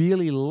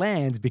really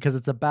lands because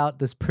it's about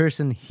this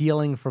person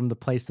healing from the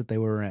place that they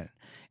were in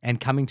and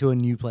coming to a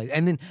new place.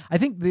 And then I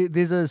think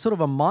there's a sort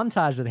of a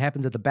montage that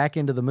happens at the back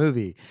end of the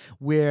movie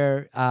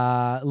where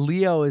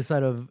Leo is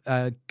sort of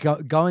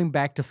going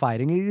back to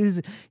fighting.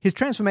 His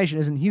transformation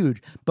isn't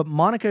huge, but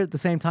Monica at the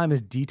same time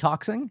is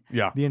detoxing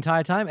the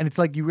entire time. And it's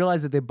like you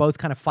realize that they're both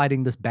kind of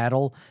fighting this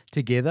battle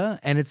together.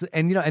 And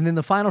and then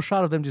the final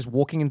shot of them just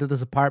walking into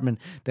this apartment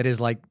that is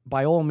like,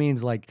 by all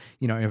means, like,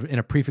 in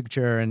a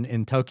prefecture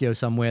in Tokyo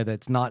somewhere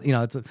that's not,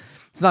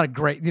 it's not a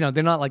great,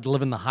 they're not like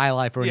living the high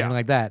life or anything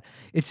like that.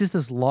 It's just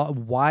this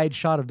wide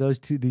shot of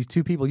these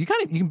two people. You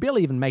can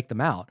barely even make them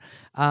out,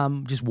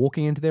 just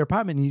walking into their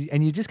apartment,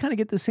 and you just kind of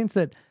get the sense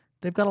that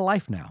they've got a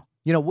life now.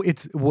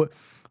 It's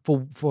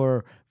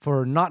for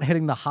not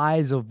hitting the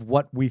highs of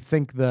what we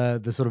think the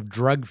sort of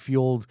drug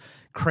fueled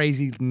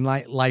crazy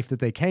life that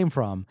they came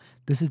from.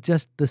 This is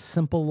just the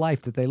simple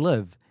life that they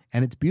live,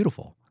 and it's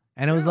beautiful.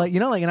 And it was like,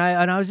 and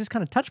I was just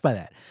kind of touched by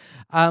that.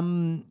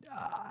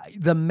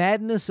 The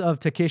madness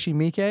of Takeshi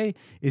Miike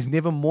is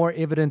never more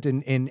evident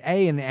in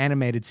an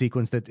animated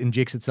sequence that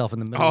injects itself in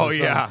the middle of the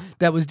film.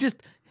 That was just,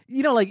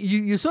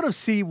 you sort of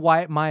see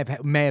why it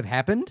may have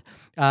happened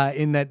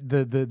in that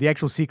the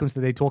actual sequence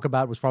that they talk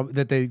about was probably,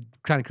 that they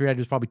kind of created,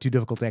 was probably too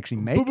difficult to actually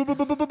make.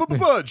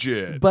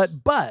 Budget.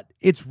 But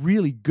it's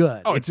really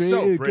good. Oh, it's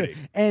so pretty.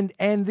 Good.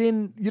 And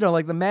then,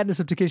 like the madness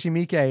of Takeshi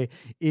Miike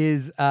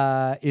is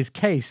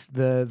Case,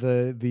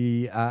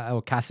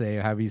 or Kase,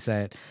 or however you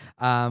say it.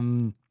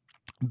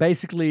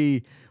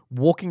 Basically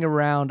walking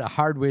around a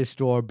hardware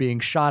store being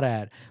shot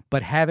at,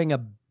 but having a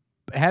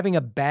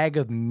bag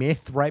of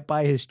meth right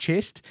by his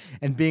chest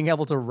and being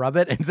able to rub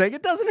it and saying,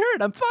 it doesn't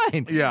hurt, I'm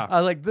fine. Yeah.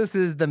 I was like, this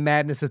is the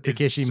madness of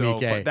Takeshi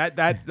Miike.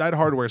 That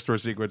hardware store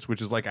sequence,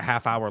 which is like a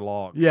half hour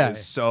long,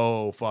 is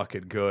so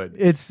fucking good.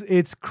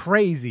 It's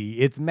crazy.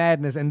 It's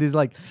madness. And there's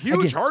like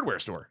huge hardware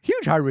store.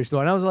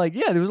 And I was like,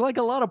 yeah, there was like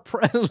a lot of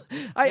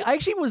I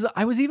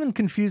was even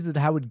confused at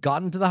how we'd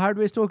gotten to the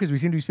hardware store because we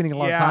seem to be spending a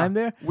lot of time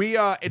there.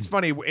 It's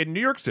funny, in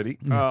New York City,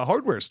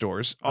 hardware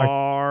stores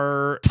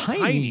are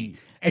tiny.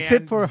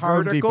 Except for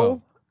Home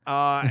Depot.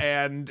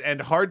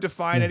 And hard to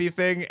find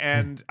anything.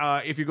 And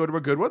if you go to a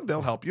good one,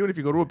 they'll help you. And if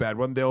you go to a bad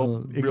one,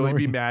 they'll really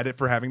be mad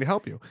for having to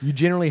help you. You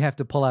generally have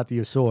to pull out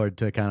your sword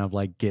to kind of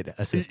like get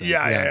assistance.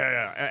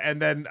 Yeah.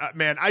 And then,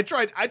 man, I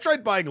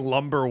tried buying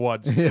lumber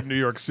once in New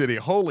York City.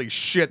 Holy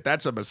shit,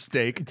 that's a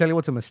mistake. I tell you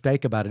what's a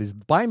mistake about it is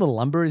buying the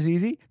lumber is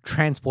easy.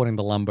 Transporting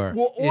the lumber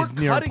is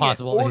near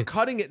impossible. Or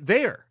cutting it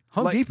there.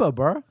 Home Depot,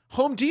 bro.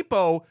 Home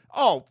Depot.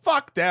 Oh,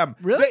 fuck them.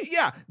 Really?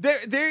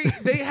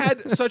 They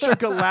had such a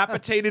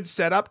dilapidated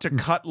setup to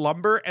cut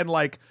lumber and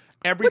like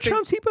everything. Which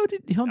Home Depot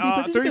did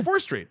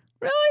 34th Street.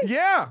 Really?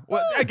 Yeah.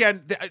 Well,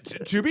 again,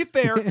 to be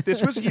fair,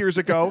 this was years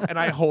ago, and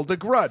I hold a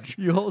grudge.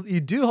 You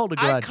do hold a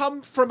grudge. I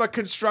come from a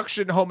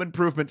construction home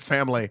improvement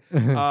family,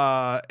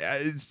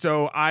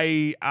 so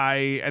I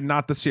and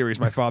not the series.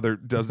 My father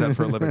does that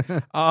for a living.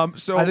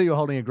 So I thought you were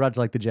holding a grudge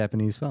like the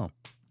Japanese film.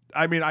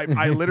 I mean,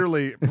 I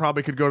literally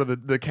probably could go to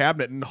the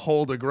cabinet and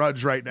hold a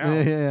grudge right now.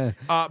 Yeah.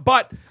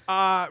 But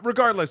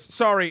regardless,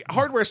 sorry,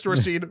 hardware store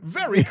scene,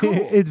 very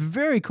cool. It's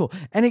very cool,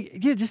 and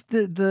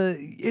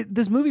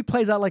this movie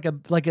plays out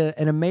like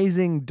an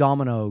amazing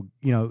domino,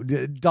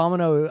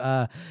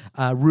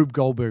 Rube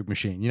Goldberg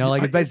machine.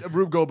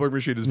 Rube Goldberg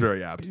machine is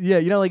very apt. Yeah,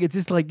 it's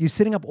just like you're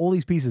setting up all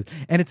these pieces,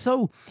 and it's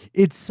so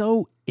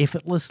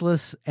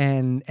effortless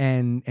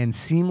and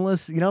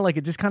seamless.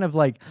 It just kind of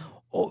like.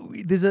 Oh,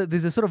 there's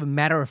a sort of a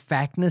matter of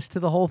factness to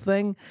the whole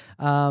thing,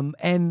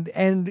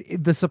 and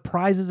the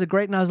surprises are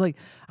great. And I was like,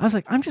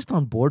 I'm just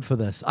on board for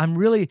this. I'm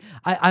really,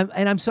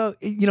 I'm so,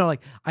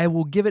 I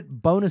will give it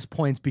bonus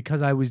points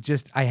because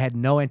I had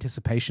no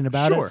anticipation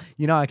about it.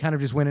 I kind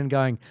of just went in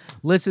going,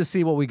 let's just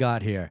see what we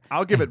got here.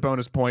 I'll give it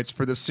bonus points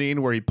for the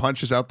scene where he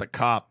punches out the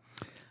cop.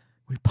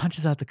 He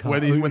punches out the cop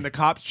when the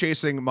cop's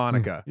chasing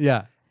Monica.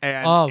 Yeah.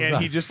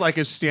 And he just like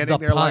is standing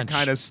there like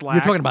kind of slack.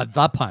 You're talking about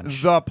the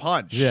punch. The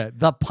punch. Yeah,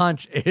 the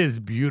punch is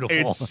beautiful.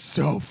 It's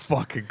so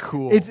fucking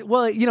cool.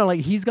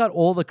 He's got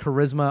all the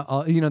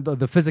charisma,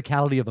 the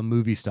physicality of a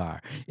movie star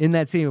in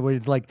that scene where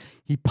it's like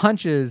he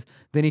punches,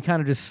 then he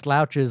kind of just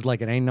slouches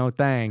like it ain't no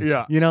thing.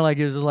 Yeah. He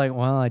was just like,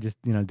 well, I just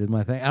did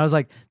my thing. And I was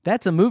like,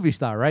 that's a movie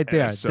star right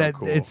there. It's so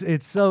cool.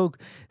 It's so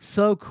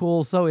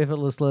cool, so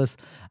effortless.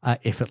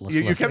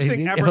 You kept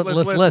saying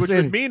effortless, which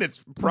would mean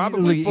it's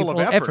probably full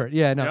of effort.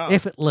 Yeah, no,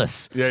 effortless.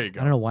 limitless. There you go.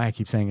 I don't know why I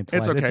keep saying it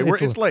twice. It's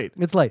okay. It's late.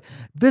 It's late.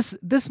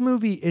 This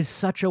movie is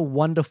such a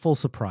wonderful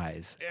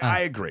surprise.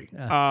 I agree.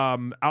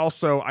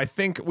 Also, I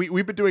think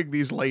we've been doing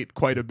these late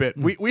quite a bit.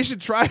 We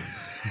should try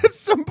at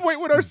some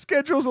point when our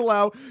schedules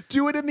allow,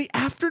 do it in the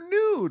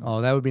afternoon.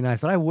 Oh, that would be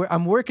nice. But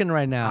I'm working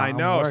right now. I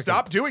know.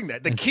 Stop doing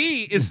that. The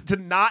key is to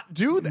not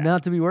do that.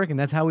 Not to be working.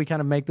 That's how we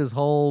kind of make this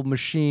whole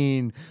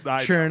machine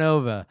churn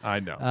over. I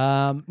know.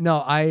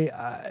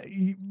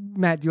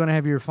 Matt, do you want to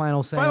have your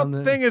final say on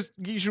the thing is,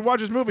 you should watch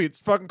this movie. It's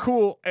fucking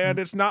cool, and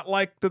it's not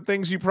like the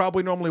things you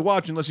probably normally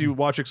watch unless you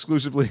watch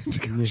exclusively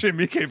Takashi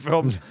Miike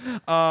films.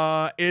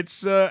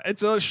 It's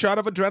a shot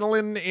of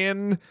adrenaline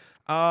in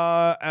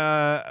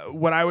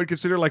what I would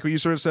consider, like what you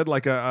sort of said,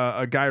 like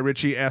a Guy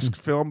Ritchie-esque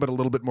film, but a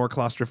little bit more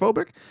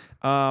claustrophobic.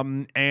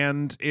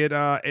 And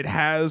it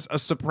has a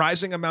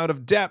surprising amount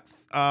of depth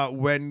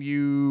when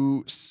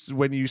you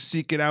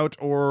seek it out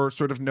or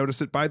sort of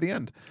notice it by the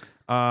end.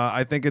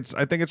 I think it's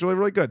really,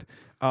 really good.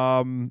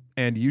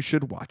 And you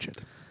should watch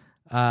it.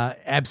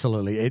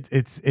 Absolutely.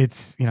 It's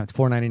it's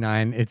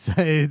 $4.99.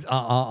 It's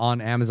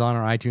on Amazon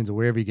or iTunes or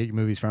wherever you get your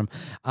movies from.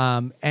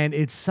 And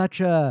it's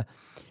such a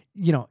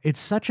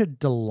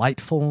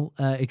delightful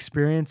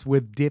experience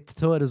with depth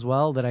to it as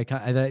well that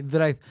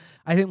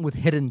I think with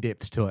hidden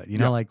depths to it,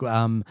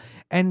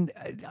 and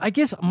I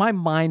guess my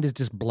mind is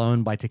just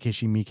blown by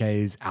Takashi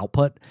Miike's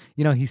output.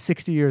 He's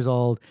 60 years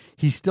old.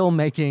 He's still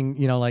making,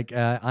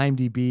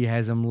 IMDb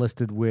has him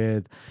listed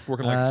with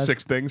working like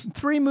 6 things,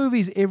 3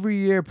 movies every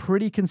year,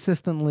 pretty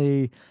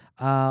consistently.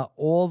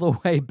 All the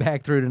way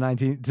back through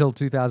to till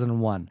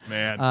 2001.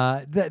 Man,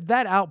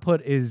 that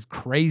output is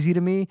crazy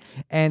to me.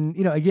 And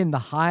again, the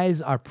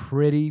highs are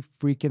pretty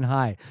freaking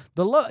high.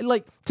 The low,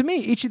 to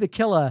me, Ichi the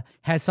Killer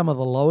has some of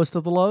the lowest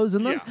of the lows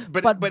in them. Yeah,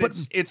 but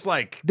it's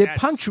like they're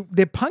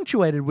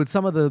punctuated with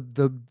some of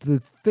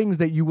the things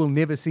that you will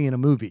never see in a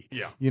movie.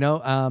 Yeah,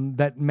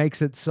 that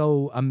makes it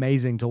so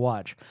amazing to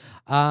watch.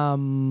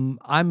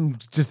 I'm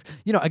just,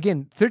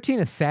 again, 13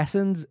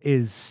 Assassins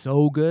is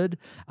so good.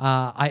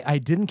 I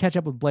didn't catch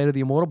up with Blade of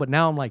the Immortal, but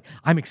now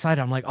I'm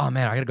excited. I'm like, oh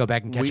man, I got to go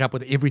back and catch up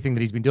with everything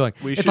that he's been doing.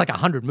 It's like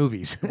 100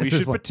 movies. We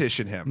should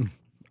petition him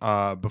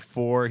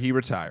before he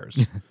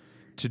retires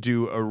to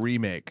do a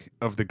remake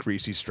of The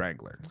Greasy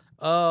Strangler.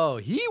 Oh,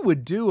 he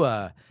would do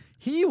an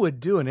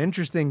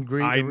interesting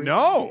I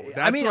know.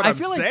 That's what I'm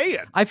saying.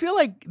 I feel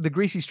like The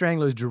Greasy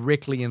Strangler is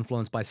directly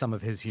influenced by some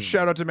of his humor.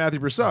 Shout out to Matthew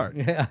Broussard.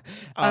 Yeah.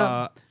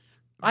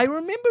 I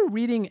remember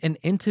reading an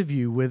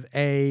interview with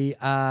a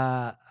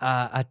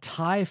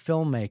Thai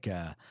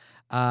filmmaker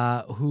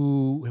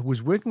who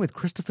was working with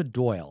Christopher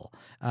Doyle,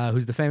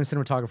 who's the famous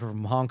cinematographer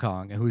from Hong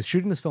Kong, and who was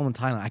shooting this film in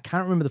Thailand. I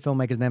can't remember the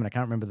filmmaker's name, and I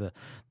can't remember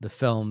the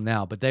film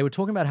now, but they were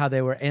talking about how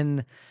they were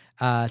in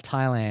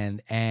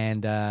Thailand,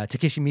 and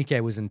Takashi Miike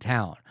was in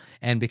town,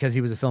 and because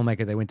he was a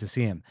filmmaker, they went to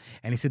see him.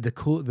 And he said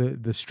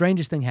the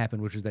strangest thing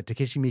happened, which was that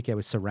Takashi Miike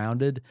was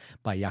surrounded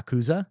by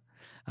Yakuza.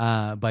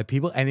 By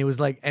people, and he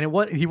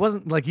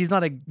wasn't like, he's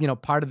not a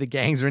part of the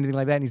gangs or anything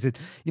like that. And he said,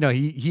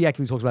 he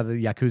actually talks about the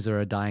Yakuza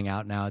are dying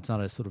out now. It's not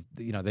a sort of,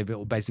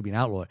 they've basically been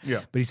outlawed. Yeah.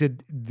 But he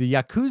said the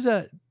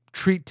Yakuza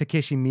treat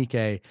Takashi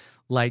Miike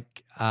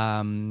like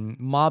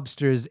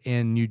mobsters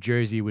in New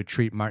Jersey would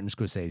treat Martin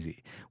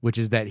Scorsese, which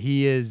is that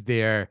he is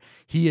their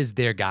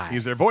guy.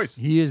 He's their voice.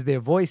 He is their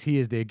voice. He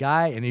is their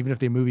guy. And even if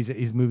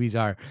his movies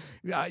are,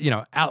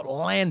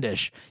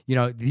 outlandish,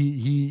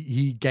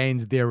 he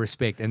gains their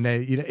respect. And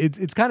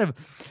it's kind of,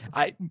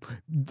 I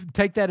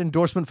take that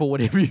endorsement for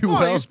whatever you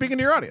will. You're speaking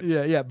to your audience.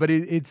 Yeah. But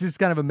it's just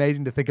kind of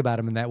amazing to think about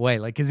him in that way,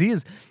 because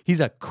he's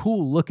a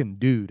cool looking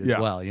dude as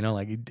well.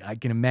 I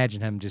can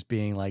imagine him just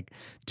being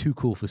too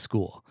cool for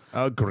school.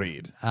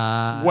 Agreed.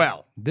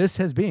 Well, this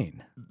has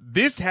been.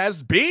 Which one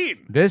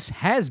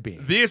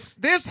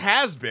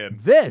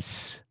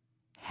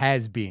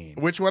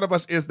of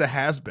us is the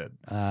has-been?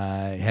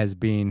 Has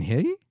been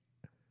he?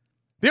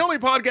 The only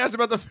podcast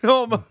about the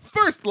film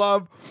First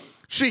Love.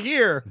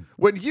 Shahir,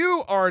 when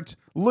you aren't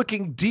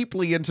looking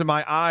deeply into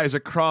my eyes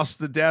across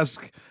the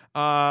desk,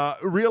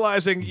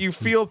 realizing you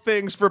feel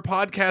things for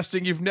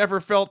podcasting you've never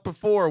felt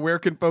before, where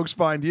can folks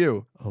find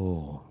you?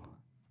 Oh,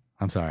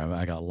 I'm sorry,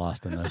 I got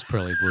lost in those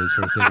pearly blues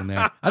for a second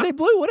there. Are they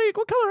blue? What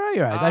color are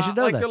your eyes? I should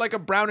know that. They're like a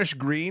brownish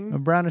green. A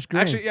brownish green.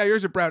 Actually, yeah,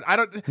 yours are brown. I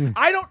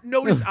don't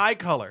notice eye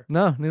color.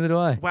 No, neither do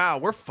I. Wow,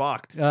 we're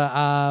fucked.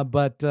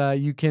 But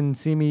you can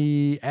see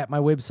me at my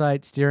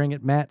website, staring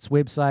at Matt's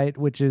website,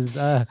 which is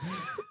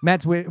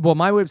Matt's my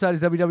website is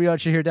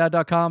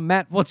www.shahirdaud.com.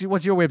 Matt, what's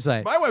your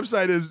website? My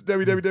website is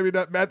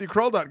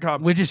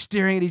www.matthewkroll.com. We're just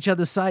staring at each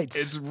other's sites.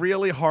 It's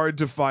really hard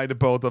to find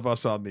both of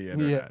us on the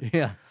internet.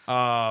 Yeah.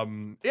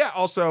 Yeah.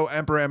 Also,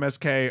 Emperor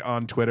MSK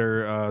on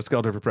Twitter,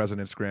 Skeletor for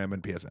President Instagram,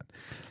 and PSN.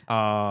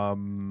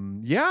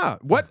 Yeah.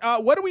 What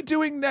are we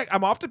doing next?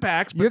 I'm off to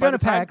PAX. But You're going to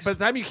by PAX. the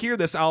time you hear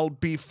this, I'll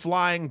be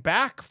flying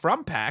back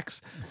from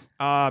PAX.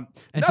 And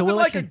Nothing so we'll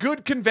like actually- a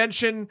good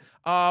convention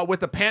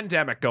with a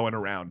pandemic going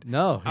around.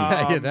 No,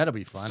 yeah, that'll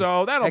be fun.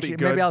 So that'll Actually, be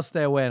good. Maybe I'll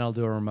stay away and I'll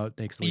do a remote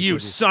next week. You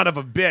with son of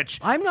a bitch.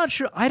 I'm not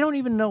sure. I don't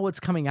even know what's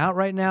coming out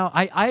right now.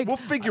 We'll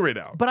figure it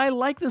out. But I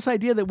like this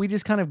idea that we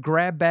just kind of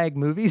grab bag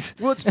movies.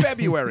 Well, it's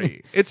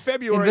February. It's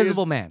February.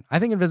 Invisible Man. I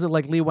think Invisible,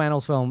 like Lee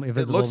Wannell's film,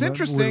 Invisible looks Man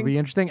interesting. would be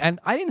interesting. And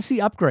I didn't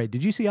see Upgrade.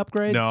 Did you see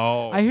Upgrade?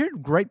 No. I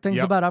heard great things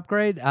Yep. about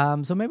Upgrade.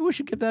 So maybe we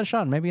should give that a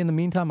shot. Maybe in the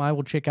meantime, I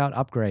will check out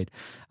Upgrade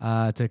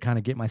to kind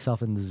of get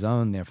myself in the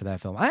zone there for that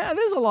film.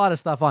 There's a lot of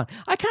stuff on.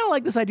 I kind of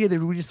like this idea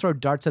that we just throw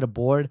darts at a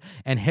board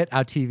and hit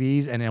our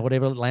TVs, and then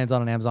whatever lands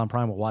on an Amazon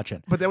Prime, we'll watch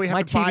it. But then we have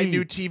My to buy TV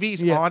new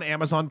TVs Yeah. on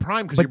Amazon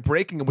Prime because you're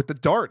breaking them with the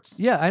darts.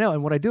 Yeah, I know.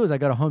 And what I do is I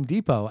go to Home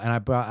Depot and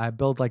I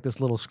build like this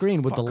little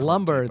screen with Fuck the Home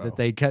lumber Depot.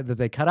 that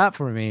they cut out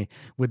for me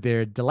with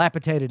their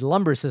dilapidated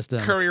lumber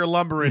system. Courier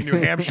Lumber in New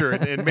Hampshire,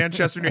 in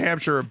Manchester, New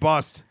Hampshire, or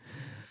bust.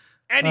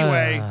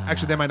 Anyway,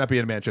 actually, they might not be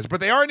in Manchester, but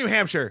they are in New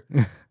Hampshire.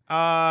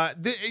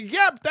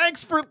 Yeah,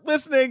 thanks for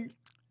listening.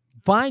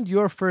 Find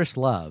your first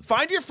love.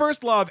 Find your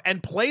first love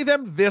and play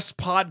them this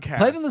podcast.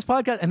 Play them this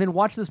podcast and then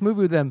watch this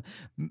movie with them.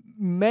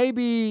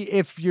 Maybe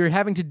if you're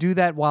having to do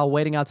that while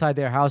waiting outside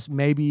their house,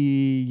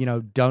 maybe,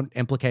 don't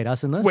implicate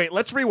us in this. Wait,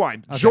 let's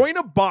rewind. Okay. Join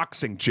a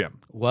boxing gym.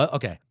 What?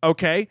 Okay.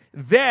 Okay.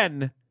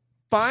 Then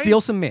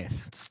Steal some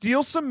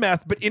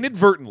meth. but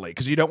inadvertently,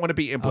 because you don't want to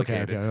be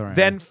implicated. Okay, all right.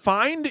 Then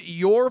find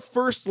your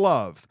first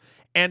love.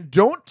 And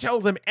don't tell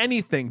them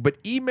anything, but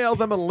email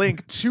them a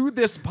link to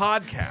this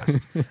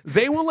podcast.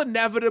 They will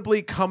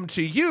inevitably come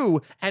to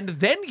you, and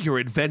then your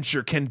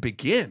adventure can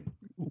begin.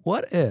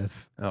 What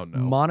if Oh, no.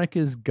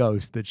 Monica's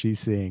ghost that she's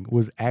seeing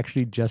was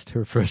actually just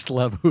her first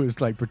love who was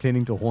like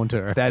pretending to haunt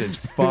her? That is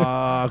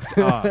fucked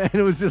up. And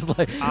it was just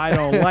like, I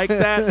don't like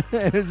that.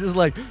 and it was just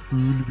like,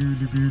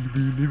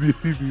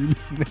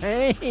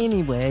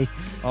 anyway.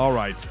 All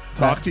right.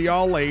 Talk to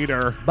y'all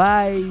later.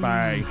 Bye.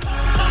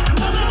 Bye.